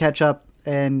excited to catch up,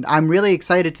 and I'm really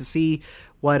excited to see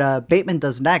what Bateman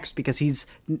does next, because he's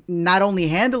not only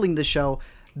handling the show,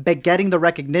 but getting the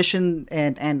recognition,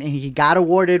 and he got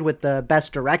awarded with the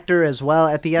best director as well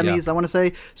at the Emmys, I want to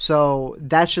say. So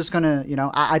that's just going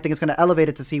to, I think it's going to elevate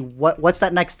it to see what's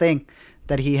that next thing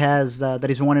that he has, that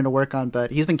he's been wanting to work on.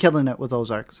 But he's been killing it with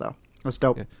Ozark, so that's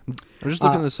dope. Yeah. I'm just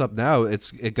looking this up now.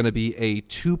 It's going to be a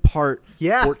 2-part,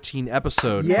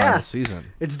 14-episode final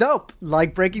season. It's dope.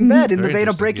 Like Breaking Bad, in the Very vein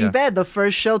of Breaking interesting, Bad, the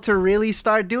first show to really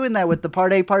start doing that with the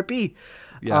Part A, Part B.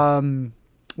 Yeah.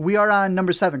 We are on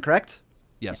number 7, correct?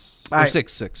 Yes. All Or right.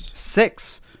 6.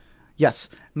 6. Yes.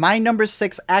 My number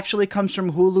 6 actually comes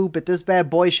from Hulu, but this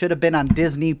bad boy should have been on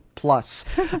Disney Plus.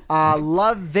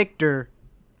 Love, Victor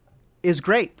is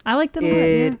great. I liked it a lot,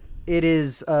 yeah. It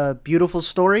is a beautiful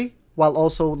story, while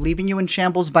also leaving you in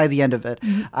shambles by the end of it.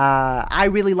 I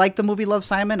really liked the movie Love,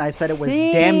 Simon. I said it was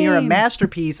damn near a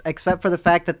masterpiece, except for the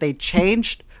fact that they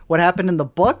changed what happened in the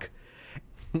book.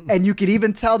 And you could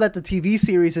even tell that the TV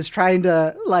series is trying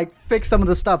to fix some of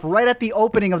the stuff. Right at the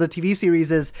opening of the TV series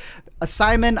is,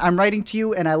 Simon, I'm writing to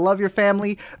you and I love your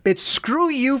family, but screw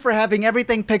you for having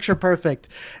everything picture perfect.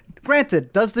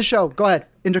 Granted, does the show. Go ahead,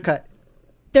 intercut.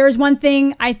 There's one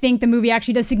thing I think the movie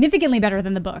actually does significantly better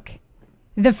than the book.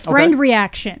 The friend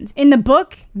reactions. In the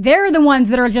book, they're the ones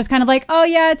that are just kind of like, oh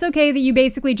yeah, it's okay that you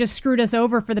basically just screwed us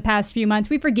over for the past few months.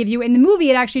 We forgive you. In the movie,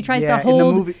 it actually tries to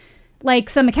hold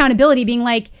some accountability, being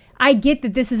like, I get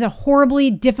that this is a horribly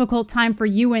difficult time for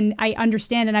you, and I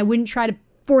understand, and I wouldn't try to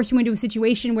force you into a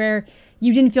situation where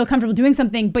you didn't feel comfortable doing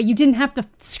something, but you didn't have to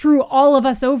screw all of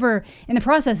us over in the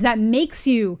process. That makes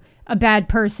you a bad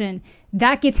person.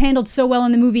 That gets handled so well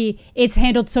in the movie. It's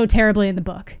handled so terribly in the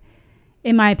book,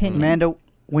 in my opinion. Amanda,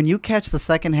 when you catch the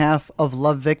second half of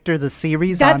Love, Victor, the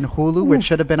series on Hulu, which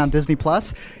should have been on Disney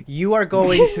Plus, you are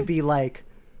going to be like,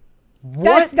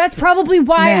 what? That's probably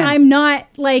why I'm not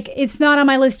it's not on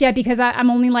my list yet, because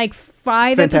I'm only 4 or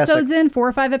 5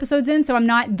 episodes in, so I'm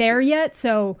not there yet.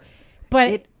 So, but I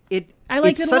liked it a lot.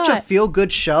 It's such a feel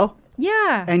good show.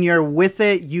 Yeah. And you're with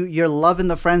it. You're loving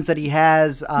the friends that he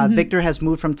has. Victor has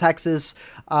moved from Texas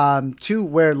to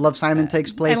where Love, Simon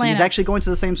takes place. Atlanta. And he's actually going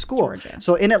to the same school. Georgia.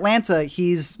 So in Atlanta,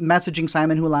 he's messaging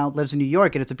Simon, who now lives in New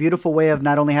York. And it's a beautiful way of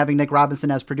not only having Nick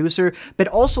Robinson as producer, but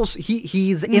also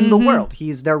he's in the world.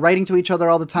 They're writing to each other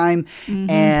all the time.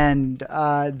 And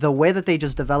the way that they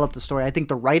just develop the story, I think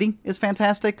the writing is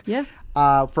fantastic. Yeah.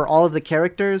 For all of the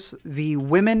characters, the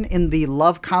women in the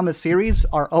Love comma series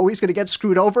are always going to get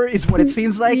screwed over, is what it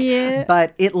seems like. Yeah.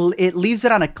 But it leaves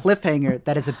it on a cliffhanger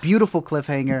that is a beautiful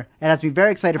cliffhanger. It has me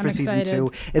very excited for season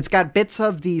 2. It's got bits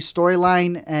of the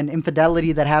storyline and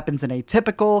infidelity that happens in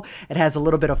Atypical. It has a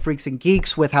little bit of Freaks and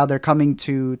Geeks with how they're coming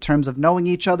to terms of knowing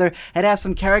each other. It has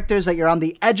some characters that you're on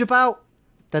the edge about,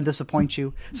 then disappoint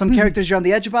you. Some characters you're on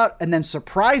the edge about, and then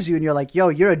surprise you, and you're like, yo,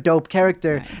 you're a dope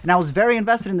character. Nice. And I was very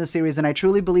invested in this series, and I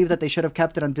truly believe that they should have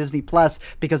kept it on Disney Plus,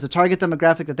 because the target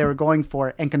demographic that they were going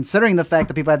for, and considering the fact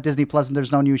that people have Disney Plus and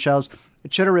there's no new shows,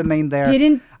 it should have remained there.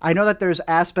 I know that there's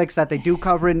aspects that they do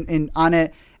cover on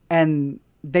it, and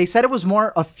they said it was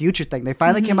more a future thing. They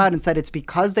finally came out and said it's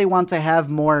because they want to have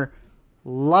more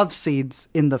love scenes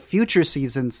in the future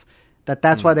seasons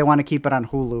that's why they want to keep it on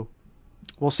Hulu.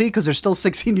 We'll see, because they're still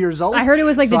 16 years old. I heard it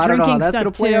was the drinking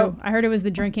stuff too. Out. I heard it was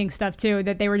the drinking stuff too,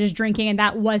 that they were just drinking, and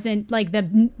that wasn't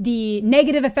the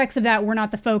negative effects of that were not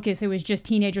the focus. It was just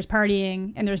teenagers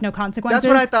partying, and there's no consequences.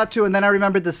 That's what I thought too. And then I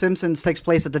remembered The Simpsons takes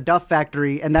place at the Duff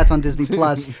Factory, and that's on Disney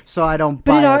Plus, so I don't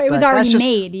buy it. It was already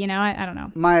made, I don't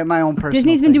know. My own personal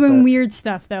Disney's been doing weird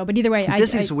stuff though, but either way,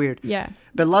 Disney's weird. Yeah.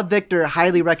 But Love, Victor,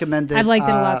 highly recommended. I've liked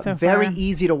it a lot so far. Very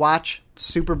easy to watch,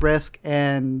 super brisk,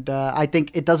 and I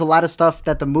think it does a lot of stuff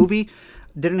that the movie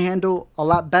didn't handle a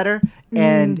lot better,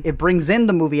 and it brings in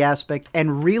the movie aspect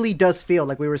and really does feel,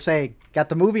 like we were saying, got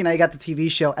the movie, now you got the TV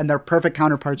show, and they're perfect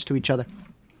counterparts to each other.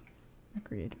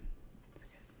 Agreed.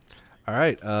 All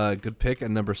right, good pick at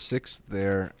number 6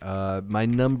 there. My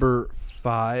number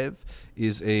 5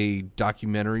 is a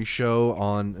documentary show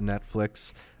on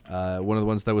Netflix. one of the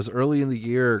ones that was early in the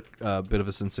year, a bit of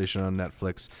a sensation on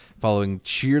Netflix, following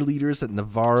cheerleaders at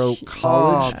Navarro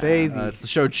College. Oh, baby. It's the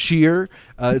show Cheer.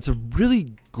 It's a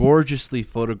really gorgeously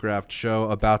photographed show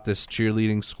about this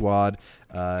cheerleading squad,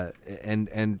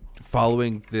 and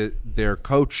following their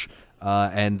coach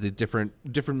and the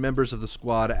different members of the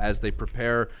squad as they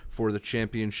prepare for the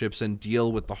championships and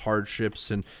deal with the hardships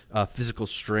and physical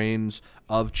strains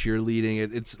of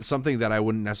cheerleading. It's something that I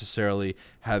wouldn't necessarily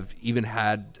have even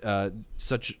had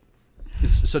such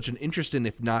an interest in,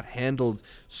 if not handled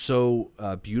so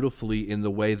beautifully in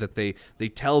the way that they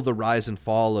tell the rise and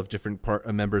fall of different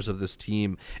members of this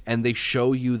team, and they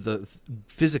show you the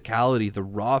physicality, the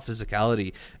raw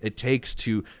physicality it takes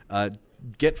to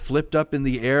get flipped up in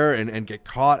the air and get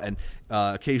caught and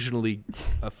occasionally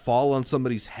fall on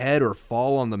somebody's head or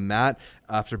fall on the mat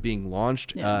after being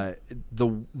launched. Yeah.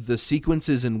 The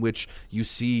sequences in which you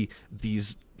see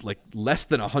these like less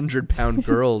than 100-pound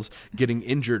girls getting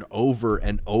injured over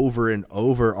and over and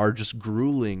over are just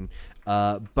grueling.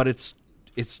 But it's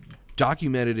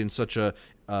documented in such a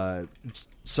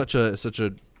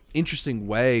interesting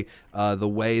way. The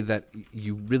way that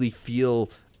you really feel.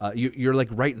 You're like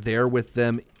right there with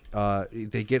them.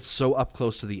 They get so up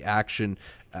close to the action.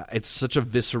 It's such a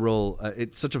visceral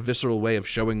way of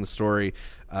showing the story.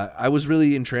 I was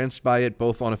really entranced by it,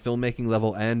 both on a filmmaking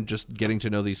level and just getting to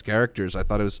know these characters. I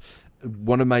thought it was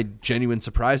one of my genuine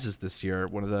surprises this year.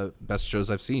 One of the best shows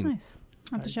I've seen. Nice.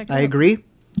 I'll have to check it out. I agree.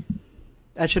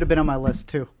 That should have been on my list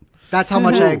too. That's how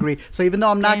much I agree. So even though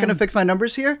I'm not going to fix my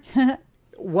numbers here,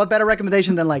 what better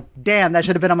recommendation than like, damn, that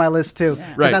should have been on my list too.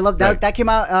 Yeah. Right, I love that. right. That came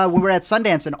out when we were at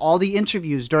Sundance, and all the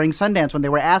interviews during Sundance when they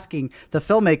were asking the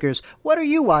filmmakers, "What are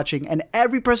you watching?" And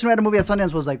every person who had a movie at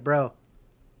Sundance was like, "Bro,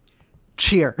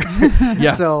 Cheer."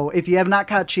 Yeah. So if you have not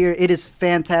caught Cheer, it is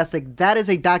fantastic. That is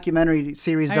a documentary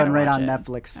series I done gotta right watch on it.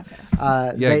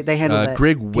 Netflix. Okay. They handled that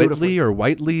Greg beautifully. Whitley or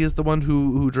Whiteley is the one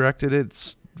who directed it.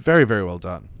 It's very, very well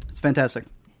done. It's fantastic.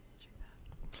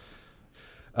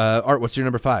 Art, what's your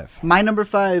number 5? My number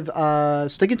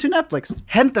 5, sticking to Netflix,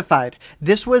 Hentified.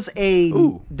 This was a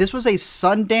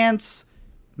Sundance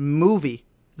movie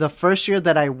the first year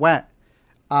that I went,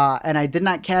 and I did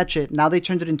not catch it. Now they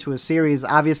turned it into a series.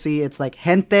 Obviously, it's like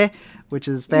gente, which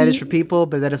is Spanish for people,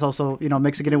 but that is also,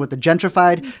 mixing it in with the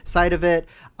gentrified side of it.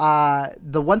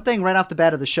 The one thing right off the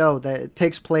bat of the show that it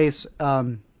takes place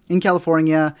in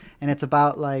California, and it's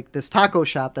about like this taco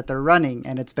shop that they're running,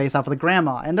 and it's based off of the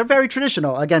grandma, and they're very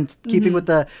traditional, again, keeping with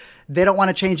they don't want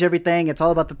to change everything. It's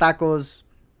all about the tacos,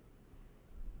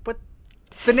 but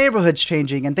the neighborhood's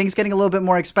changing and things getting a little bit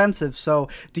more expensive. So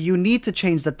do you need to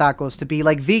change the tacos to be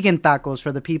like vegan tacos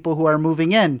for the people who are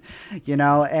moving in,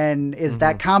 and is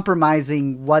that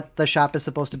compromising what the shop is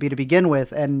supposed to be to begin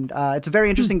with? And it's a very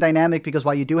interesting dynamic, because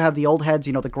while you do have the old heads,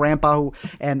 the grandpa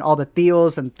and all the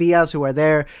tios and tias who are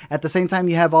there, at the same time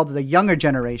you have all the younger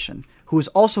generation who's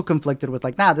also conflicted with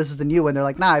like, nah, this is the new, and they're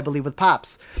like, nah, I believe with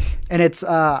Pops. And it's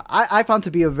I found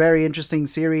to be a very interesting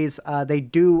series. They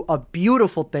do a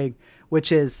beautiful thing,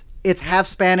 which is it's half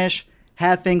Spanish,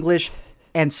 half English,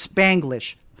 and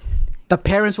Spanglish. The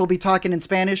parents will be talking in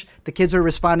Spanish, the kids are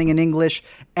responding in English,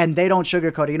 and they don't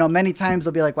sugarcoat it. Many times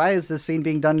they'll be like, why is this scene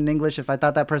being done in English if I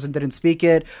thought that person didn't speak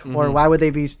it? Or why would they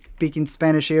be speaking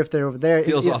Spanish here if they're over there?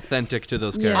 Feels authentic to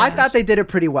those characters. I thought they did it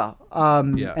pretty well.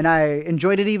 Yeah. And I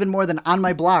enjoyed it even more than On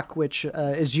My Block, which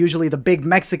is usually the big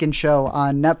Mexican show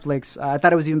on Netflix. I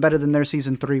thought it was even better than their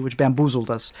season 3, which bamboozled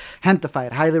us.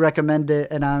 Hentified. Highly recommend it,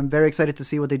 and I'm very excited to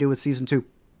see what they do with season 2.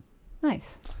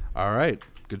 Nice. All right.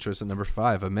 Good choice at number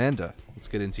 5. Amanda, let's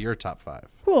get into your top 5.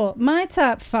 Cool. My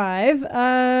top 5.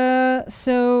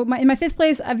 So in my 5th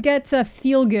place, I've got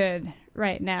Feel Good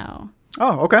right now.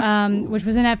 Oh, okay. Which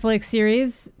was a Netflix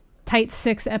series, tight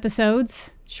 6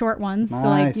 episodes, short ones. Nice.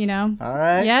 So like, All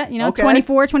right. Yeah, Okay.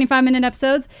 24, 25-minute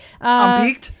episodes. I'm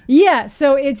peaked. Yeah,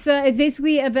 so it's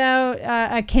basically about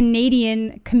a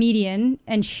Canadian comedian,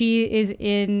 and she is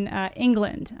in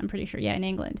England. I'm pretty sure, in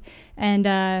England, and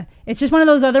it's just one of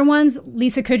those other ones.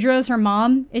 Lisa Kudrow's her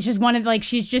mom. It's just one of like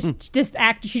she's just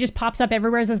She just pops up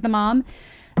everywhere as the mom.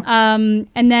 And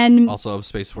then Also of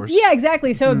Space Force. yeah,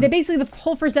 exactly. So basically the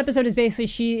whole first episode is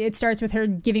basically it starts with her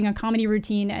giving a comedy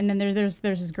routine, and then there's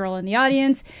this girl in the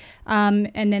audience, and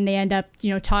then they end up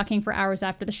talking for hours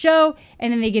after the show,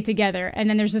 and then they get together, and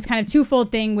then there's this kind of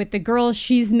twofold thing with the girl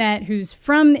she's met who's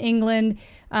from England.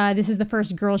 This is the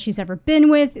first girl she's ever been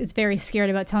with, is very scared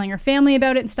about telling her family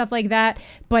about it and stuff like that.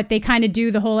 But they kind of do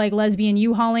the whole like lesbian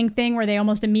U-hauling thing where they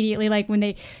almost immediately like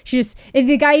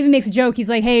the guy even makes a joke. He's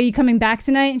like, hey, are you coming back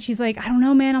tonight? And she's like, I don't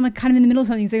know, man. I'm like kind of in the middle of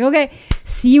something. He's like, okay,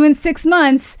 see you in 6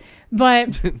 months.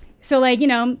 But so like,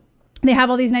 they have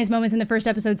all these nice moments in the first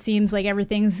episode. Seems like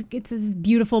it's this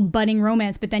beautiful budding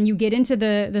romance, but then you get into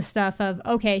the stuff of,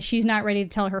 okay, she's not ready to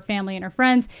tell her family and her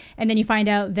friends, and then you find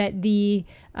out that the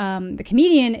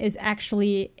comedian is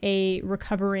actually a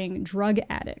recovering drug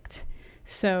addict.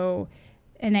 So,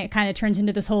 and that kind of turns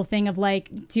into this whole thing of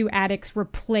like, do addicts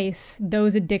replace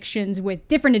those addictions with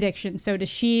different addictions? So does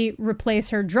she replace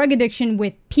her drug addiction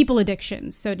with people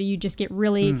addictions? So do you just get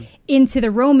really into the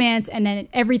romance, and then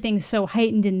everything's so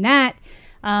heightened in that?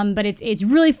 But it's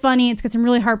really funny. It's got some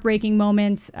really heartbreaking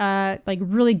moments, like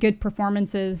really good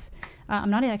performances.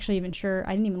 I'm not actually even sure.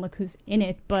 I didn't even look who's in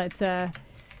it, but let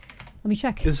me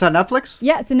check. Is this on Netflix?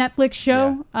 Yeah, it's a Netflix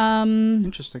show. Yeah.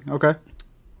 Interesting. Okay.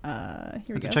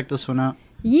 Here we go. Check this one out.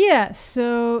 Yeah,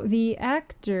 so the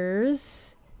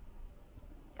actors...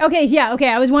 Okay, yeah, okay,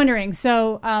 I was wondering.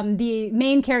 So the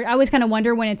main character... I always kind of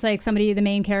wonder when it's like the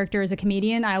main character is a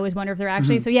comedian. I always wonder if they're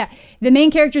actually... So yeah, the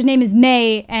main character's name is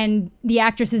May, and the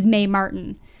actress is Mae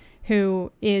Martin,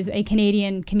 who is a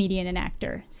Canadian comedian and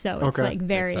actor. So it's like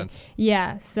very... Makes sense.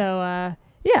 Yeah, so...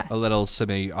 yeah. A little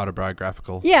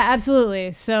semi-autobiographical. Yeah,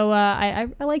 absolutely. So I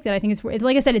liked it. I think it's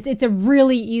like I said, it's a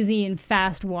really easy and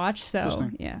fast watch. So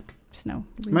yeah, just no.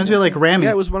 Reminds me of like Rami.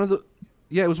 Yeah, it was one of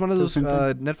those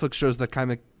Netflix shows that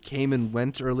kind of came and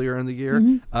went earlier in the year.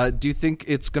 Do you think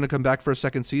it's going to come back for a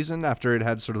second season after it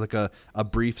had sort of like a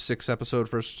brief 6-episode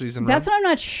first season run? That's what I'm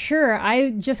not sure.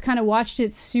 I just kind of watched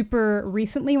it super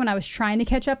recently when I was trying to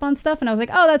catch up on stuff, and I was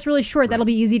like, oh, that's really short. That'll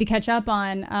be easy to catch up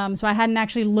on. So I hadn't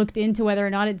actually looked into whether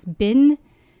or not it's been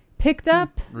picked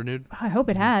up. Renewed? I hope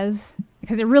it has,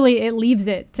 because it leaves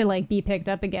it to like be picked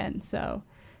up again. So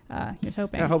just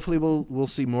hoping. Yeah, hopefully we'll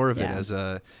see more of it as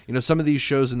some of these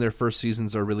shows in their first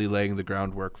seasons are really laying the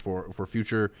groundwork for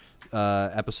future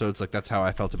episodes. Like that's how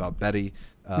I felt about Betty.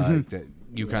 That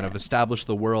you kind of establish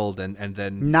the world and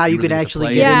then now you really can get actually to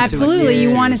play get it. Yeah, into absolutely. it.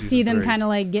 You want to Season see them 3. kind of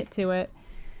like get to it.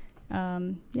 Yeah.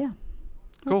 Cool.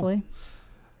 Hopefully.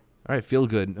 All right, feel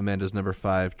good. Amanda's number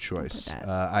 5 choice.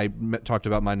 Talked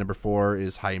about my number 4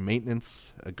 is High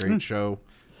Maintenance, a great show.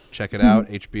 Check it out.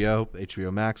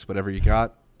 HBO Max, whatever you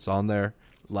got. It's on there.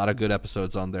 A lot of good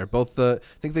episodes on there. I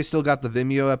think they still got the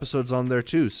Vimeo episodes on there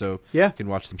too. So yeah, you can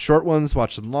watch some short ones,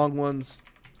 watch some long ones.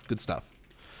 Good stuff.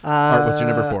 Art, what's your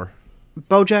number 4?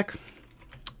 BoJack,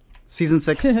 season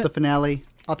 6, the finale.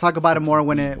 I'll talk about it more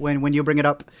when you bring it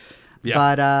up.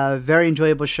 Yeah. But very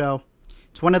enjoyable show.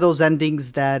 It's one of those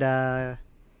endings that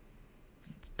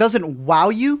doesn't wow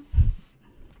you,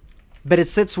 but it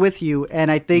sits with you. And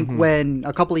I think when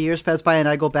a couple of years pass by and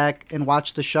I go back and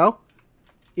watch the show,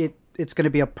 it's going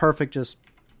to be a perfect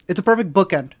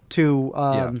bookend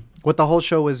to what the whole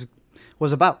show was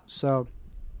about. So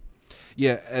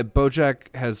yeah,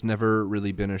 BoJack has never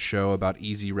really been a show about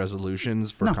easy resolutions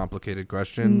for complicated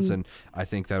questions, and I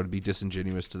think that would be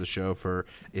disingenuous to the show for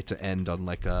it to end on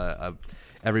like a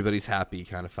everybody's happy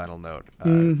kind of final note.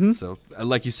 So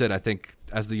like you said, I think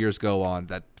as the years go on,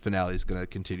 that finale is going to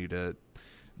continue to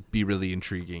be really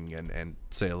intriguing and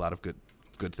say a lot of good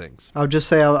things. I'll just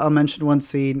say I'll mention one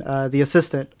scene. The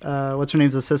assistant, what's her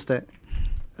name's assistant?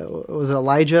 Was it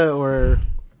Elijah or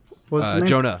what was his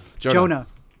name? Jonah.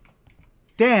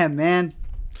 Damn, man.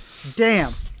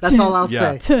 Damn. That's all I'll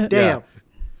say. Damn. Yeah. Wow.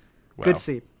 Good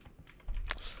scene.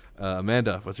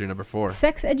 Amanda, what's your number 4?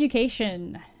 Sex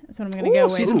Education. That's what I'm going to go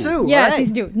with. Season 2. Yeah, right.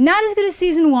 season 2. Not as good as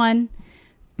season 1.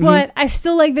 But I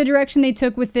still like the direction they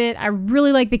took with it. I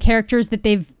really like the characters that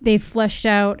they've fleshed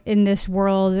out in this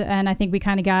world, and I think we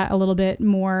kind of got a little bit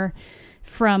more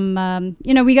from,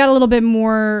 we got a little bit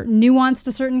more nuance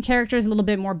to certain characters, a little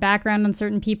bit more background on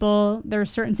certain people. There are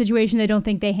certain situations I don't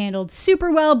think they handled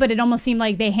super well, but it almost seemed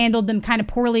like they handled them kind of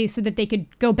poorly so that they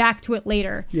could go back to it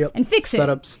later and fix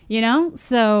Setups. it.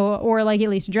 So, or like at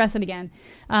least address it again.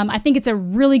 I think it's a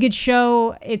really good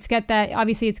show. It's got that,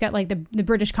 obviously it's got like the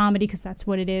British comedy because that's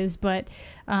what it is. But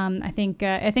I think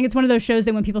it's one of those shows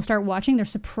that when people start watching, they're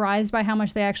surprised by how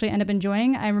much they actually end up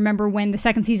enjoying. I remember when the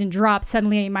second season dropped,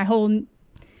 suddenly my whole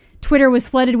Twitter was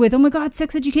flooded with, oh my God,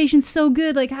 Sex Education's so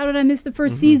good. Like, how did I miss the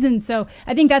first season? So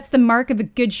I think that's the mark of a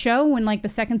good show when like the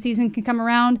second season can come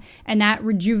around and that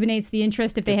rejuvenates the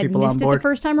interest if they had missed it the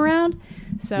first time around.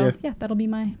 So yeah that'll be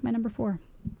my number 4.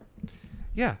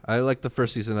 Yeah, I like the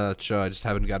first season of that show. I just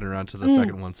haven't gotten around to the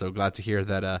second one, so glad to hear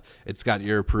that it's got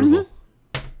your approval.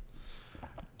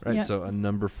 Right, Yep. so a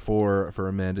number 4 for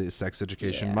Amanda is Sex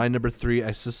Education. Yeah. My number 3,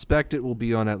 I suspect it will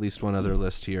be on at least one other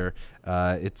list here.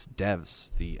 It's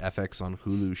Devs, the FX on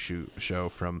Hulu show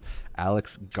from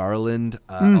Alex Garland.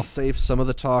 I'll save some of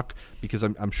the talk because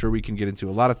I'm sure we can get into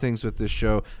a lot of things with this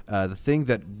show. The thing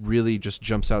that really just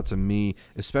jumps out to me,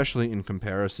 especially in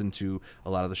comparison to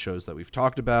a lot of the shows that we've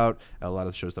talked about, a lot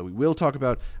of the shows that we will talk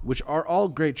about, which are all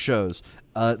great shows,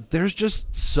 there's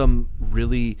just some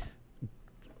really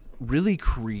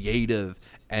creative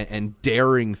and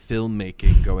daring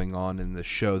filmmaking going on in the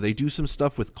show. They do some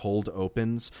stuff with cold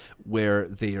opens where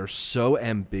they are so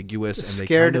ambiguous and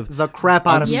Scared they kind of the crap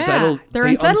out of me. Yeah, they're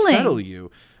they unsettling. unsettle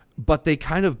you, but they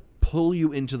kind of pull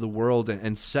you into the world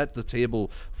and set the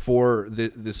table for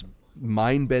this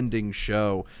mind-bending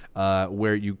show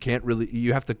where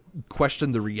you have to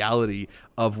question the reality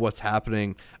of what's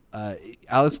happening.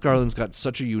 Alex Garland's got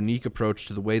such a unique approach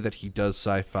to the way that he does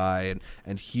sci-fi,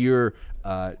 and here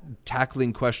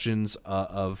tackling questions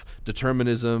of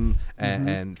determinism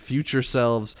and future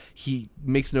selves, he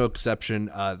makes no exception.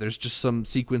 There's just some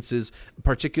sequences,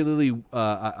 particularly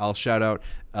I'll shout out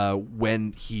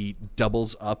when he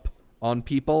doubles up on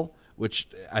people, which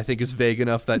I think is vague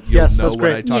enough that you'll know that's when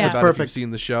great. I talk Yeah. about it if Perfect. you've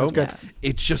seen the show. That's good.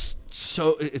 It's just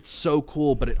it's so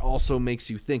cool, but it also makes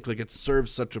you think. Like, it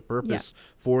serves such a purpose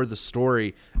for the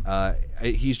story.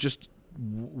 He's just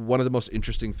one of the most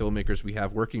interesting filmmakers we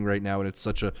have working right now, and it's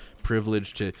such a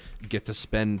privilege to get to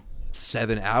spend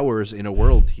 7 hours in a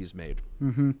world he's made.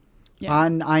 Yeah.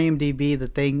 On IMDb, the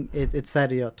thing it said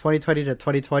 2020 to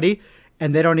 2020,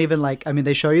 and they don't even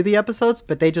they show you the episodes,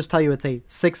 but they just tell you it's a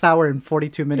 6 hour and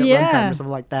 42-minute runtime or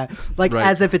something like that, Right.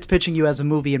 as if it's pitching you as a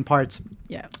movie in parts.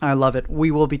 Yeah. I love it.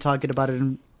 We will be talking about it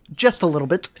in just a little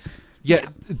bit. Yeah,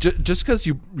 just because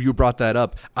you brought that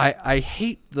up, I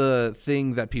hate the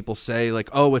thing that people say, like,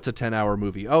 oh, it's a 10-hour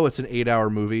movie, oh, it's an 8-hour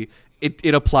movie.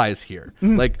 It applies here.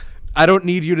 Like, I don't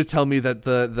need you to tell me that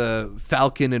the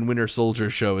Falcon and Winter Soldier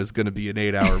show is going to be an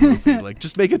 8-hour movie. Like,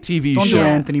 just make a TV Don't do show.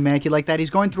 Anthony Mackie like that. He's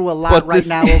going through a lot But right this-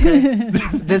 now. Okay,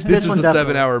 this This one is a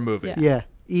definitely. 7-hour movie. Yeah. Yeah,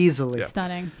 easily.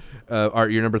 Stunning.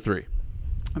 Art, you're number 3.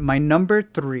 My number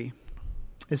 3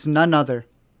 is none other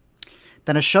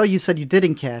than a show you said you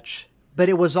didn't catch, but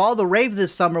it was all the rave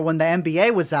this summer when the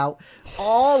NBA was out.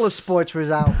 All the sports was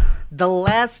out. The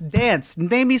Last Dance.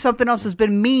 Name me something else that's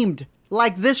been memed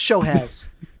like this show has.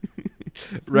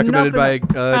 Recommended by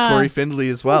Nothing- Corey Findlay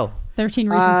as well. 13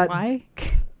 Reasons Why.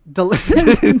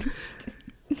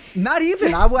 Not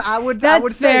even. I would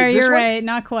That's say fair. this You're one- right.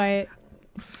 Not quite.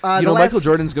 the Michael last-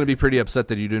 Jordan's going to be pretty upset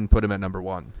that you didn't put him at number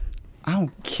 1. I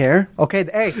don't care. Okay,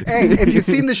 hey, if you've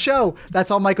seen the show, that's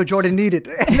all Michael Jordan needed.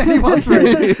 And then he wants for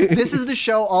it. This is the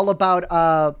show all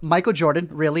about Michael Jordan.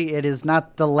 Really, it is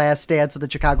not The Last Dance of the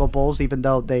Chicago Bulls, even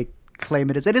though they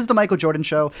claim it is. It is the Michael Jordan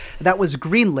show that was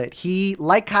greenlit. He,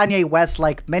 like Kanye West,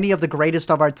 like many of the greatest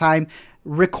of our time,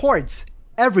 records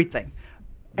everything.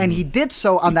 And he did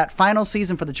so on that final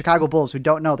season for the Chicago Bulls. Who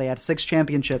don't know, they had 6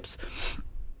 championships.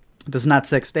 This is not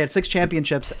 6. They had 6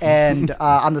 championships, and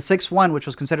on the 6th one, which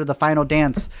was considered the final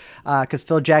dance, because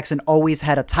Phil Jackson always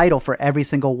had a title for every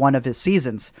single one of his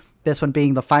seasons. This one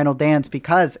being the final dance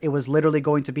because it was literally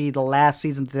going to be the last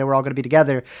season that they were all going to be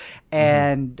together.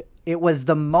 And it was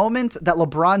the moment that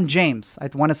LeBron James, I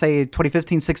want to say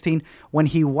 2015-16, when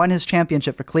he won his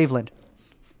championship for Cleveland,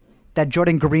 that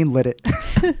Jordan greenlit it.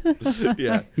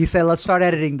 Yeah. He said, let's start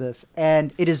editing this.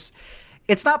 And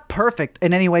it's not perfect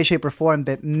in any way, shape, or form,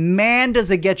 but man,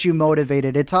 does it get you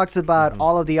motivated. It talks about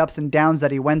all of the ups and downs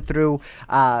that he went through,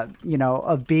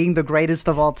 of being the greatest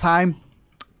of all time.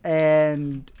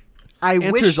 And I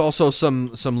Answers wish... also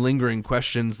some lingering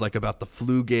questions, like about the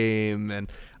flu game and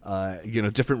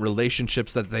different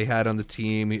relationships that they had on the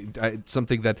team.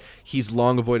 Something that he's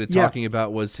long avoided talking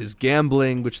about was his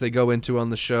gambling, which they go into on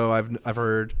the show. I've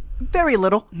heard. Very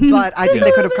little, but I think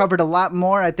they could have covered a lot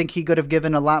more. I think he could have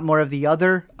given a lot more of the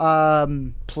other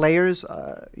players.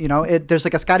 There's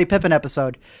like a Scottie Pippen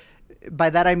episode.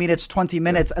 By that I mean it's 20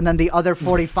 minutes, and then the other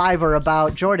 45 are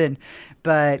about Jordan.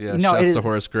 But shouts to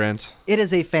Horace Grant. It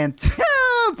is a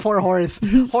poor Horace.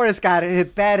 Horace got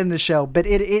it bad in the show. But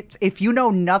it if you know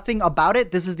nothing about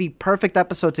it, this is the perfect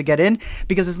episode to get in,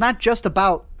 because it's not just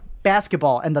about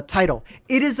basketball and the title.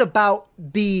 It is about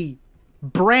the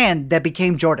brand that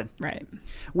became Jordan. Right.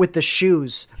 With the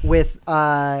shoes, with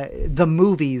the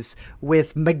movies,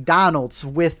 with McDonald's,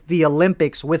 with the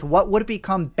Olympics, with what would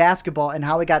become basketball and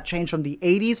how it got changed from the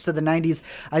 80s to the 90s.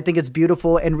 I think it's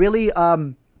beautiful, and really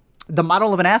the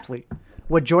model of an athlete.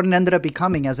 What Jordan ended up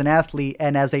becoming as an athlete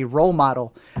and as a role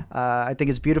model. I think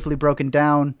it's beautifully broken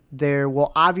down. There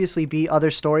will obviously be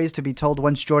other stories to be told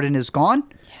once Jordan is gone.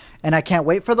 and I can't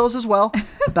wait for those as well.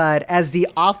 But as the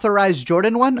authorized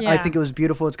Jordan one, I Yeah. think it was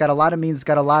beautiful. It's got a lot of memes, it's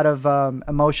got a lot of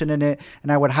emotion in it,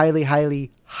 and I would highly,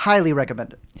 highly, highly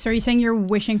recommend it. So are you saying you're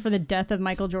wishing for the death of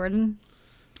Michael Jordan?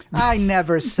 I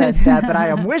never said that, but I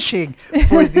am wishing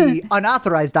for the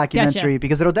unauthorized documentary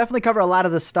because it'll definitely cover a lot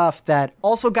of the stuff that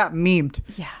also got memed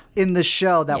in the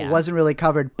show that wasn't really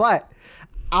covered. But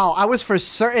I was for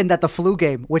certain that the flu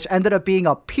game, which ended up being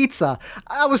a pizza,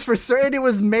 I was for certain it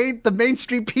was made the Main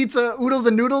Street Pizza Oodles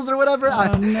and Noodles or whatever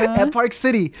at Park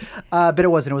City. But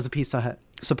it wasn't. It was a Pizza Hut,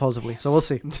 supposedly. So we'll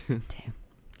see. Damn.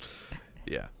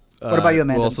 Yeah. What about you,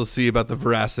 Amanda? We'll also see about the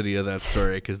veracity of that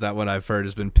story because that one I've heard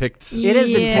has been picked. It has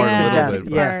been apart picked a to little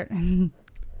death. bit,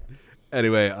 Yeah.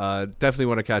 Anyway, definitely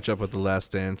want to catch up with The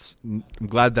Last Dance. I'm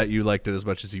glad that you liked it as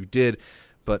much as you did.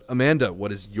 But Amanda,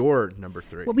 what is your number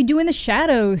 3? What We Do in the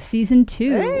Shadows, season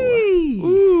 2. Hey!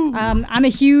 I'm a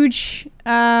huge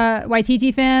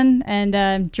Waititi fan,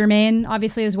 and Jermaine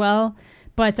obviously as well.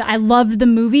 But I loved the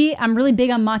movie. I'm really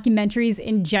big on mockumentaries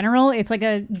in general. It's like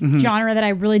a genre that I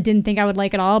really didn't think I would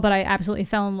like at all, but I absolutely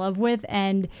fell in love with.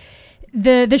 And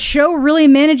the show really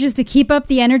manages to keep up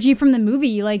the energy from the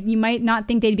movie. Like, you might not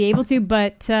think they'd be able to,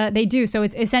 but they do. So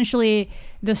it's essentially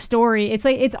the story. It's a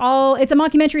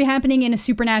mockumentary happening in a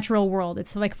supernatural world.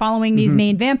 It's like following these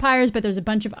main vampires, but there's a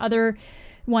bunch of other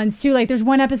ones too. Like, there's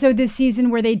one episode this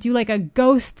season where they do like a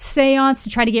ghost seance to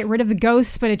try to get rid of the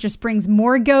ghosts, but it just brings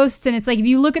more ghosts. And it's like, if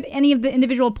you look at any of the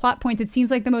individual plot points, it seems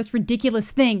like the most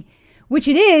ridiculous thing, which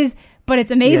it is, but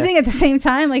it's amazing at the same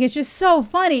time. Like, it's just so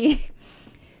funny.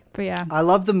 But yeah, I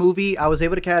love the movie. I was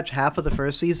able to catch half of the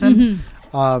first season.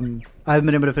 I haven't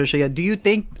been able to finish it yet. Do you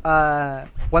think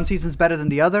one season's better than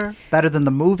the other? Better than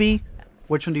the movie?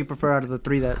 Which one do you prefer out of the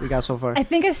 3 that we got so far? I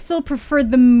think I still prefer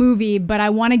the movie, but I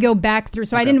want to go back through.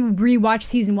 So I didn't rewatch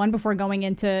season 1 before going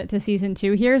into season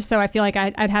 2 here. So I feel like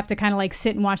I'd have to kind of like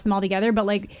sit and watch them all together. But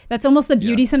like, that's almost the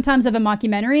beauty sometimes of a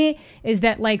mockumentary, is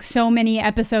that like so many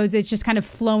episodes, it's just kind of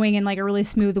flowing in like a really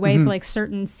smooth way. So like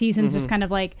certain seasons just kind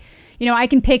of like, you know, I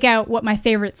can pick out what my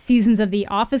favorite seasons of The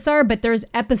Office are, but there's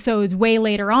episodes way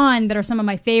later on that are some of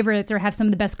my favorites or have some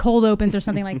of the best cold opens or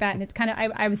something like that. And it's kind of,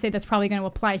 I would say that's probably going to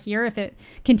apply here if it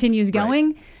continues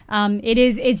going.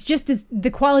 It's just as, the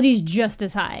quality is just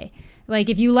as high. Like,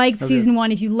 if you liked season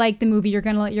 1, if you liked the movie, you're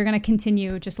gonna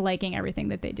continue just liking everything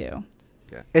that they do.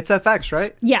 Yeah. It's FX,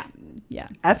 right? Yeah.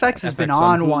 FX has FX been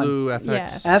on Hulu, one.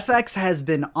 FX. Yeah. FX has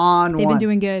been on one. They've been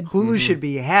doing good. Hulu should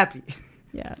be happy.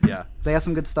 Yeah. They have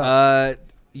some good stuff.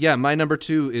 My number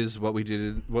 2 is What We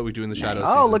Do in the Shadows.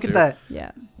 Oh, look at that.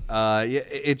 Yeah.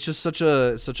 It's just such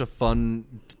a fun,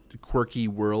 quirky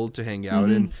world to hang out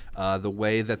in. The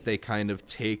way that they kind of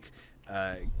take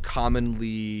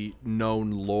commonly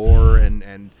known lore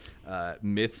and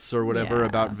myths or whatever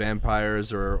about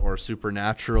vampires or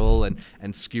supernatural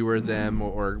and skewer them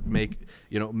or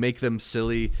make them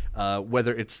silly,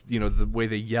 whether it's the way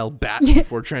they yell bat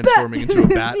before transforming into a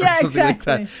bat or something like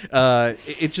that.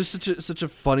 It's just such a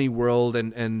funny world,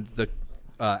 and the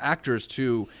actors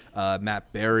too,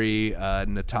 Matt Berry,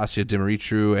 Natasha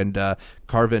Dimitriou, and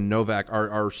Carvin Novak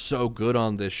are so good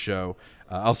on this show.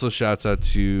 Also, shouts out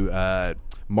to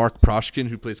Mark Proshkin,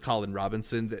 who plays Colin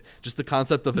Robinson. Just the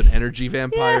concept of an energy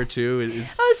vampire too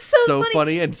is so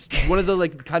funny, and it's one of the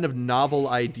like kind of novel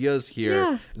ideas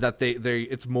here that they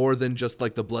it's more than just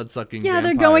like the blood sucking. Yeah,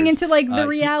 they're going into like the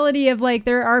reality of like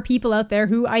there are people out there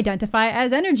who identify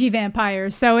as energy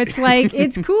vampires. So it's like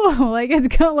it's cool. Like, it's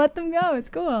go let them go. It's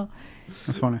cool.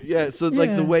 That's funny. Yeah, so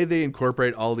like the way they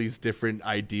incorporate all these different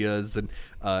ideas and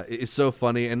is so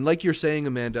funny. And like you're saying,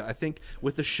 Amanda, I think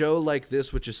with a show like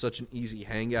this, which is such an easy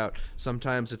hangout,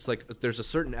 sometimes it's like there's a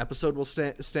certain episode will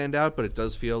stand out, but it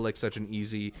does feel like such an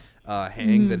easy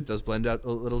hang that it does blend a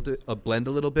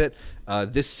little bit.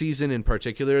 This season in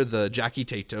particular, the Jackie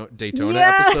Daytona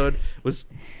episode was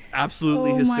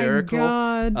absolutely hysterical,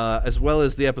 as well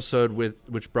as the episode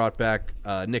which brought back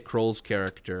Nick Kroll's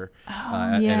character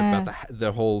and about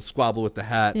the whole squabble with the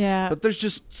hat. But there's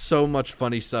just so much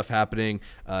funny stuff happening.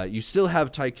 You still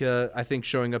have Taika, I think,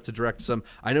 showing up to direct some.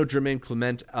 I know Jermaine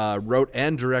Clement wrote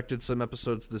and directed some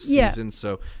episodes this season,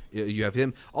 so you have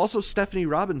him. Also, Stephanie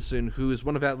Robinson, who is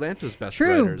one of Atlanta's best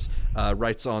writers,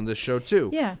 writes on this show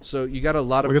too. So you got a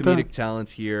lot of comedic talent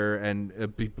here,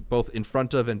 and both in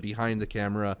front of and behind the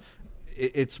camera.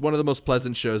 It's one of the most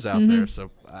pleasant shows out there,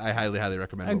 so I highly, highly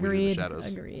recommend What We Do in the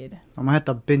Shadows. Agreed. I'm gonna have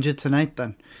to binge it tonight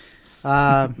then.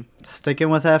 Sticking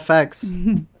with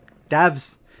FX.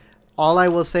 Devs, all I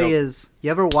will say is, you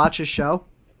ever watch a show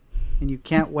and you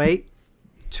can't wait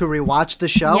to rewatch the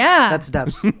show? That's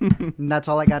Devs. And that's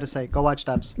all I gotta say. Go watch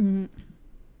Devs.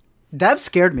 Devs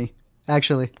scared me,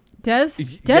 actually. Des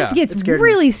Yeah. gets It scared me.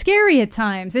 really scary at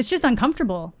times. It's just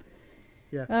uncomfortable.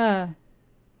 Yeah.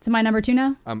 To my number 2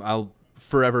 now? I'll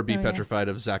forever be Oh, yeah. petrified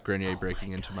of Zach Grenier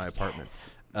breaking into my apartment.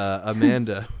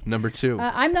 Amanda, number 2.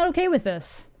 I'm not okay with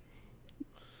this.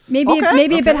 Maybe Okay,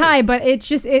 a bit high, but it's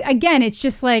just again, it's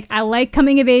just like I like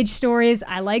coming of age stories.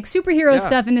 I like superhero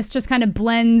stuff, and this just kind of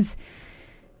blends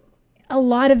a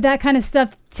lot of that kind of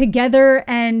stuff together.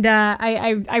 And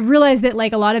I realized that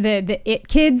like a lot of the It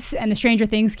kids and the Stranger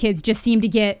Things kids just seem to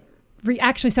get.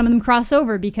 Actually, some of them cross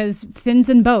over because Finn's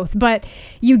in both, but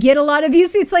you get a lot of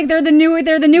these. It's like they're the new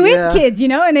Yeah. It kids, you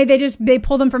know, and they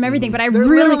pull them from everything. But They're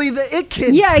literally the It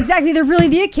kids. yeah, exactly. They're really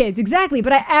the It kids, exactly.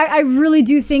 But I really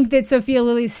do think that Sophia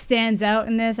Lilly stands out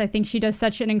in this. I think she does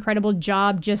such an incredible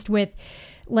job just with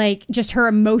like just her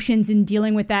emotions and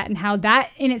dealing with that, and how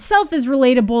that in itself is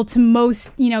relatable to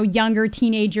most, you know, younger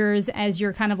teenagers as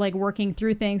you're kind of like working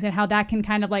through things, and how that can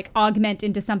kind of like augment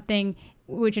into something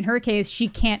which in her case she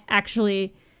can't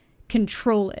actually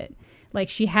control it. Like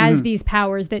she has these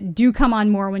powers that do come on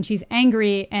more when she's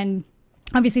angry, and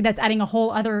obviously that's adding a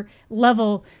whole other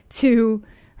level to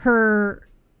her,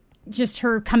 just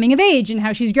her coming of age and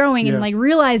how she's growing and like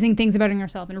realizing things about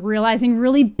herself and realizing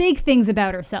really big things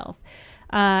about herself.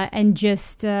 And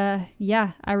just I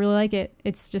really like it.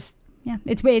 It's just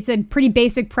it's a pretty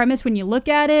basic premise when you look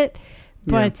at it.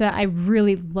 But I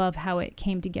really love how it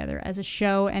came together as a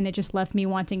show, and it just left me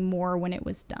wanting more when it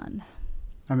was done.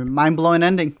 I mean, mind-blowing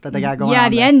ending that they got going on. Yeah,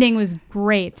 the there. ending was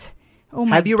great. Oh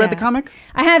my Have you read the God. comic?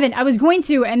 I haven't. I was going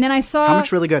to, and then I saw.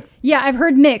 Comic's really good. Yeah, I've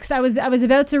heard mixed. I was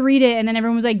about to read it, and then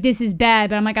everyone was like, "This is bad,"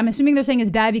 but I'm like, I'm assuming they're saying it's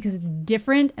bad because it's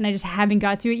different, and I just haven't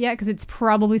got to it yet because it's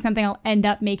probably something I'll end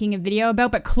up making a video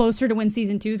about, but closer to when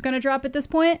season 2 is going to drop at this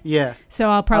point. Yeah. So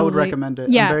I'll probably. I would recommend it.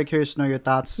 Yeah. I'm very curious to know your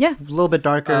thoughts. Yeah. A little bit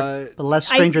darker, but less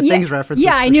Stranger yeah, Things references.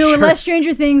 Yeah, I for knew sure. less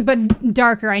Stranger Things, but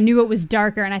darker. I knew it was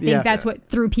darker, and I think Yeah. that's what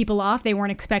threw people off. They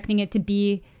weren't expecting it to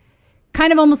be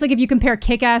kind of almost like if you compare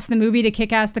Kick-Ass the movie to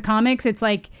Kick-Ass the comics. It's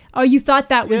like, oh, you thought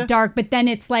that was dark, but then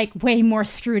it's like way more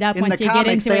screwed up In once the you get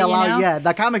comics, into they it. allow, You know? yeah,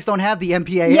 the comics don't have the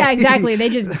MPAA. Yeah, exactly. They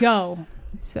just go.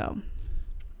 So.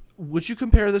 Would you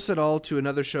compare this at all to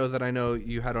another show that I know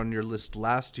you had on your list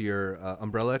last year,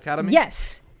 Umbrella Academy?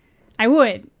 Yes, I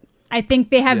would. I think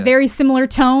they have Yeah. very similar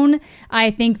tone.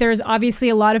 I think there's obviously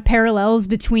a lot of parallels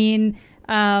between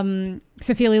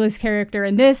Sophia Lilly's character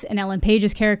in this and Ellen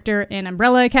Page's character in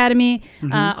Umbrella Academy.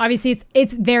 Obviously,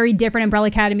 it's very different. Umbrella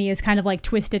Academy is kind of like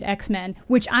Twisted X-Men,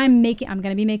 which I'm going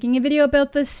to be making a video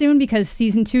about this soon because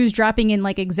season 2 is dropping in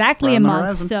like exactly Right a on the month.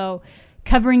 horizon. So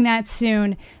covering that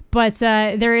soon. But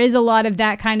there is a lot of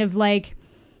that kind of like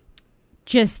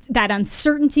just that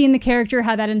uncertainty in the character,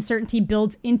 how that uncertainty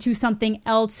builds into something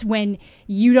else when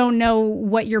you don't know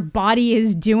what your body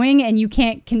is doing and you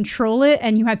can't control it,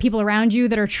 and you have people around you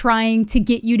that are trying to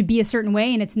get you to be a certain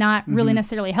way and it's not really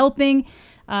necessarily helping.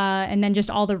 And then just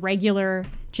all the regular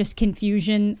just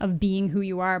confusion of being who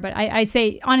you are. But I'd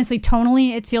say, honestly,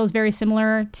 tonally, it feels very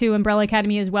similar to Umbrella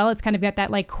Academy as well. It's kind of got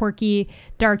that like quirky,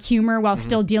 dark humor while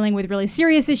still dealing with really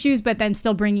serious issues, but then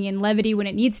still bringing in levity when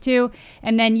it needs to.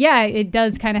 And then, yeah, it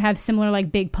does kind of have similar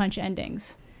like big punch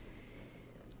endings.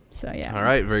 So, yeah. All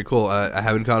right, very cool. I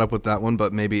haven't caught up with that one,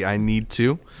 but maybe I need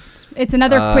to. It's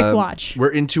another quick watch.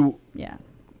 We're into... Yeah.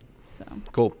 So.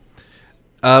 Cool.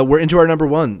 We're into our number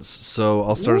ones, so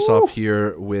I'll start us off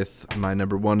here with my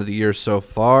number one of the year so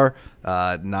far.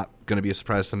 Not going to be a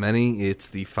surprise to many. It's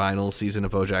the final season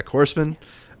of BoJack Horseman.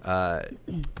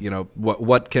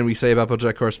 What can we say about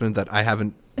BoJack Horseman that I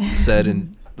haven't said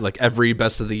in like every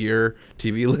best of the year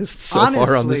TV list so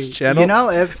far on this channel?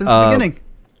 Since the beginning.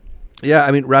 Yeah,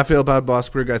 I mean, Raphael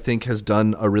Bosberg, I think, has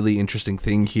done a really interesting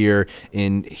thing here.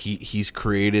 He's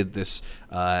created this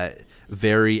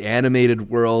very animated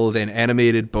world, and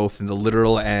animated both in the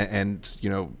literal and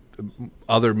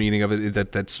other meaning of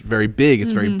it that's very big.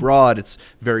 It's very broad. It's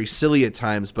very silly at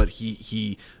times, but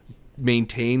he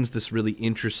maintains this really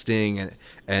interesting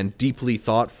and deeply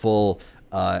thoughtful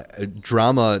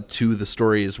drama to the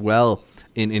story as well,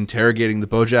 in interrogating the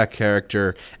BoJack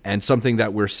character. And something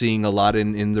that we're seeing a lot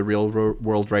in the real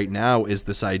world right now is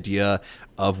this idea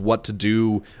of what to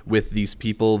do with these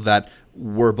people that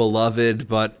were beloved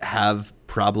but have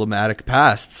problematic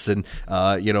pasts, and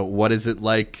what is it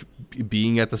like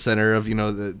being at the center of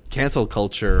the cancel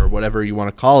culture or whatever you want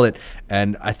to call it.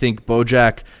 And I think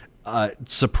BoJack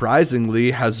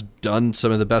surprisingly has done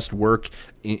some of the best work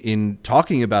in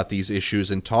talking about these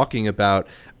issues and talking about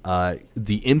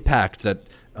the impact that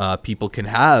people can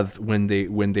have when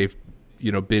they've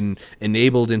been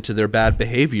enabled into their bad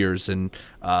behaviors, and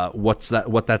what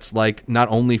that's like, not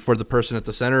only for the person at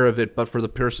the center of it, but for the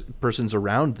persons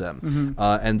around them.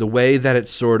 And the way that it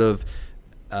sort of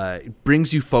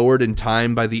brings you forward in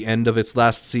time by the end of its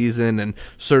last season, and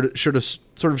sort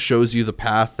of shows you the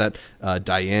path that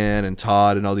Diane and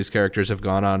Todd and all these characters have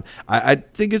gone on. I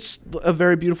think it's a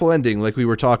very beautiful ending, like we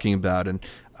were talking about, and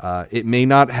it may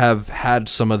not have had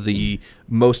some of the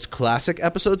most classic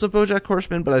episodes of BoJack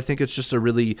Horseman, but I think it's just a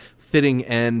really fitting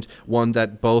end, one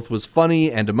that both was funny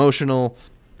and emotional.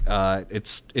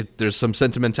 There's some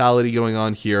sentimentality going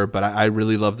on here, but I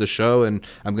really love the show, and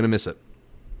I'm gonna miss it.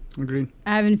 Agreed.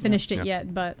 I haven't finished it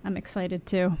yet, but I'm excited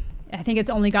too. I think it's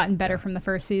only gotten better from the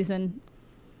first season.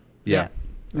 Yeah.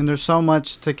 And there's so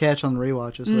much to catch on the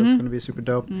rewatches, so it's going to be super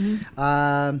dope.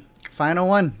 Final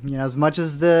one. As much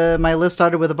as my list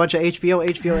started with a bunch of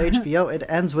HBO, it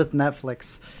ends with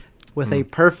Netflix with a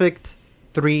perfect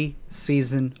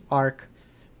 3-season arc.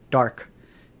 Dark.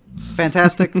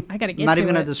 Fantastic. I gotta get Not to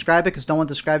even going it. to describe it because no one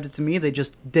described it to me. They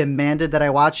just demanded that I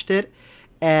watched it.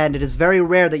 And it is very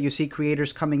rare that you see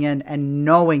creators coming in and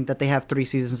knowing that they have 3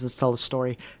 seasons to tell a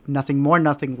story. Nothing more,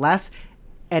 nothing less.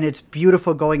 And it's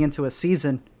beautiful going into a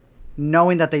season,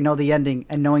 knowing that they know the ending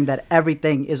and knowing that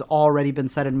everything is already been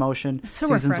set in motion. It's so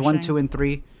Seasons 1, refreshing. 2, and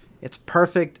 3. It's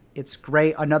perfect. It's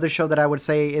great. Another show that I would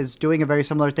say is doing a very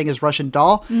similar thing is Russian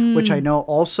Doll, which I know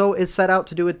also is set out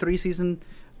to do a 3-season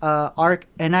arc.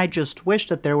 And I just wish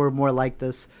that there were more like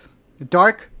this.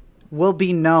 Dark will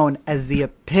be known as the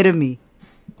epitome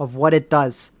of what it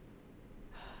does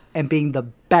and being the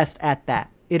best at that.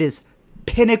 It is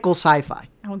pinnacle sci-fi.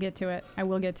 I will get to it.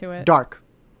 Dark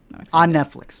I'm excited. on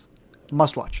Netflix.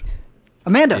 Must watch.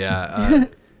 Amanda. Yeah.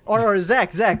 Or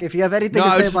Zach, if you have anything No, to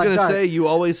I say was just about gonna Dark. say, you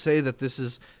always say that this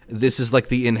is like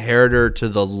the inheritor to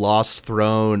the lost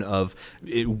throne of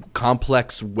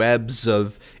complex webs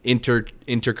of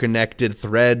interconnected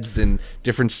threads and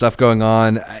different stuff going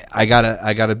on. I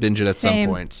gotta binge it at Same.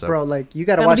 some point. So. Bro, like, you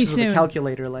gotta That'll watch be this with a soon.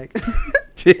 calculator. Like,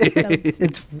 That was-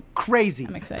 it's crazy.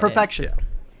 I'm excited. Perfection.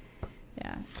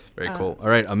 yeah. Very cool. All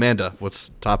right, Amanda,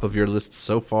 what's top of your list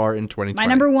so far in 2020? My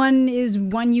number one is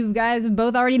one you guys have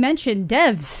both already mentioned,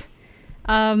 Devs.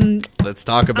 Let's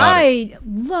talk about it. I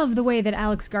love the way that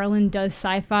Alex Garland does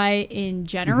sci-fi in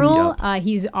general. Yep.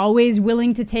 He's always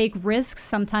willing to take risks.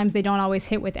 Sometimes they don't always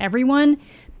hit with everyone.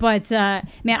 But, man,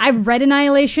 I've read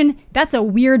Annihilation. That's a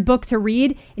weird book to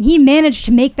read. And he managed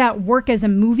to make that work as a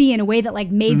movie in a way that,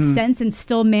 like, made sense and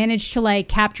still managed to, like,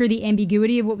 capture the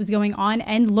ambiguity of what was going on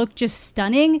and look just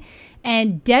stunning.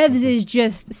 And Devs is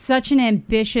just such an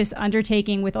ambitious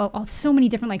undertaking with so many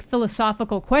different, like,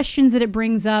 philosophical questions that it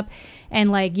brings up. And,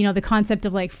 like, the concept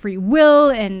of, like, free will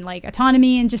and, like,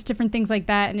 autonomy and just different things like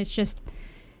that. And it's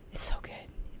so good.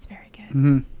 It's very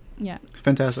good. Yeah.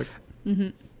 Fantastic.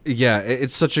 Yeah,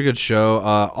 it's such a good show.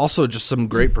 Also, just some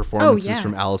great performances yeah.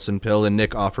 from Allison Pill and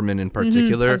Nick Offerman in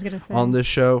particular was gonna say. on this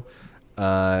show.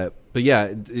 But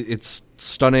yeah, it's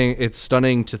stunning. It's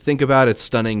stunning to think about. It's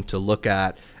stunning to look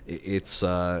at. It's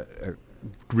a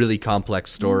really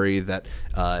complex story that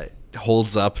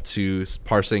holds up to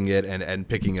parsing it and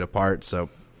picking it apart. So,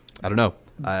 I don't know.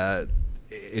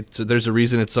 There's a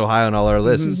reason it's so high on all our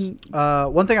lists.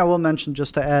 One thing I will mention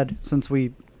just to add, since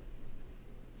we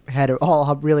had it all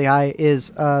up really high,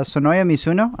 is Sonoya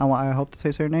Mizuno. I hope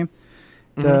to say her name.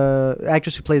 The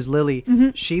actress who plays Lily.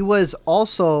 She was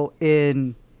also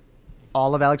in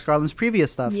all of Alex Garland's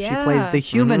previous stuff. Yeah. She plays the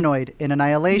humanoid in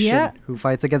Annihilation, Yeah. who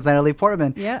fights against Natalie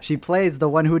Portman. Yeah. She plays the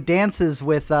one who dances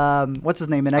with, what's his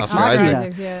name, in Ex Oscar Isaac. Machina.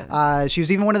 Isaac, yeah. She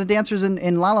was even one of the dancers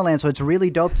in La La Land, so it's really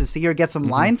dope to see her get some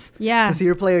lines. Yeah. To see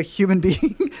her play a human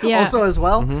being Yeah. also as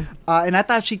well. And I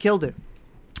thought she killed it.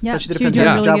 Yeah. Thought she did a was doing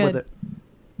fantastic really job good. with it.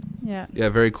 Yeah. Yeah,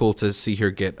 very cool to see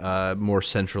her get a more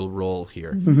central role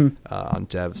here on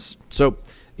Devs. So,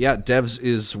 yeah, Devs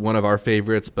is one of our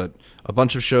favorites, but a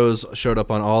bunch of shows showed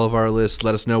up on all of our lists.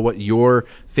 Let us know what your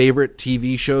favorite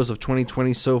TV shows of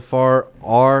 2020 so far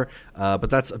are. But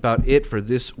that's about it for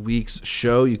this week's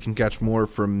show. You can catch more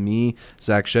from me,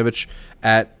 Zach Shevich,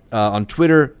 on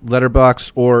Twitter,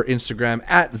 Letterboxd, or Instagram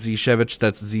at Zshevich.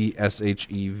 That's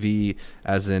ZSHEV,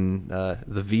 as in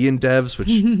the V in Devs,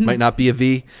 which might not be a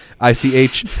V,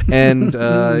 ICH. And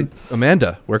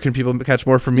Amanda, where can people catch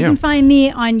more from You you? can find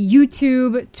me on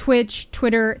YouTube, Twitch,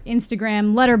 Twitter,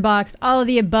 Instagram, Letterboxd, all of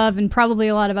the above, and probably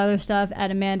a lot of other stuff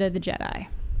at Amanda the Jedi.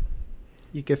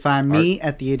 You can find me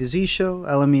at the A to Z Show,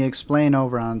 LME Explain,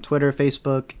 over on Twitter,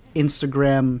 Facebook,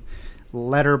 Instagram,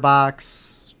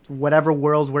 Letterboxd, whatever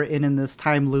world we're in this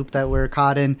time loop that we're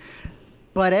caught in.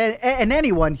 But and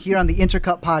anyone here on the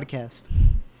Intercut podcast.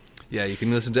 Yeah, you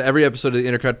can listen to every episode of the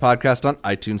Intercut podcast on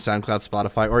iTunes, SoundCloud,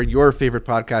 Spotify, or your favorite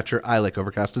podcatcher. I like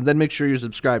Overcast. And then make sure you're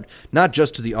subscribed not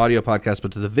just to the audio podcast,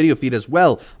 but to the video feed as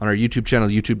well on our YouTube channel,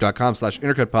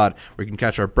 youtube.com/intercutpod, where you can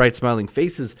catch our bright, smiling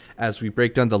faces as we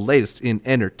break down the latest in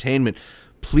entertainment.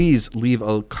 Please leave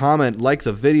a comment, like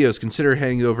the videos, consider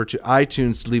heading over to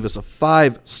iTunes to leave us a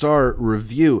 5-star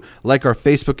review, like our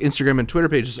Facebook, Instagram, and Twitter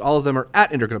pages. All of them are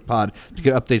at IntercutPod to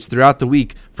get updates throughout the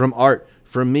week from Art,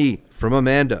 from me, from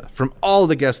Amanda, from all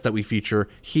the guests that we feature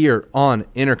here on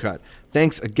Intercut.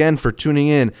 Thanks again for tuning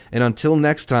in, and until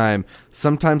next time,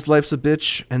 sometimes life's a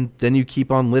bitch, and then you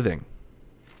keep on living.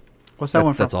 What's that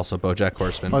one from? That's also BoJack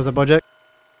Horseman. Oh, is it BoJack?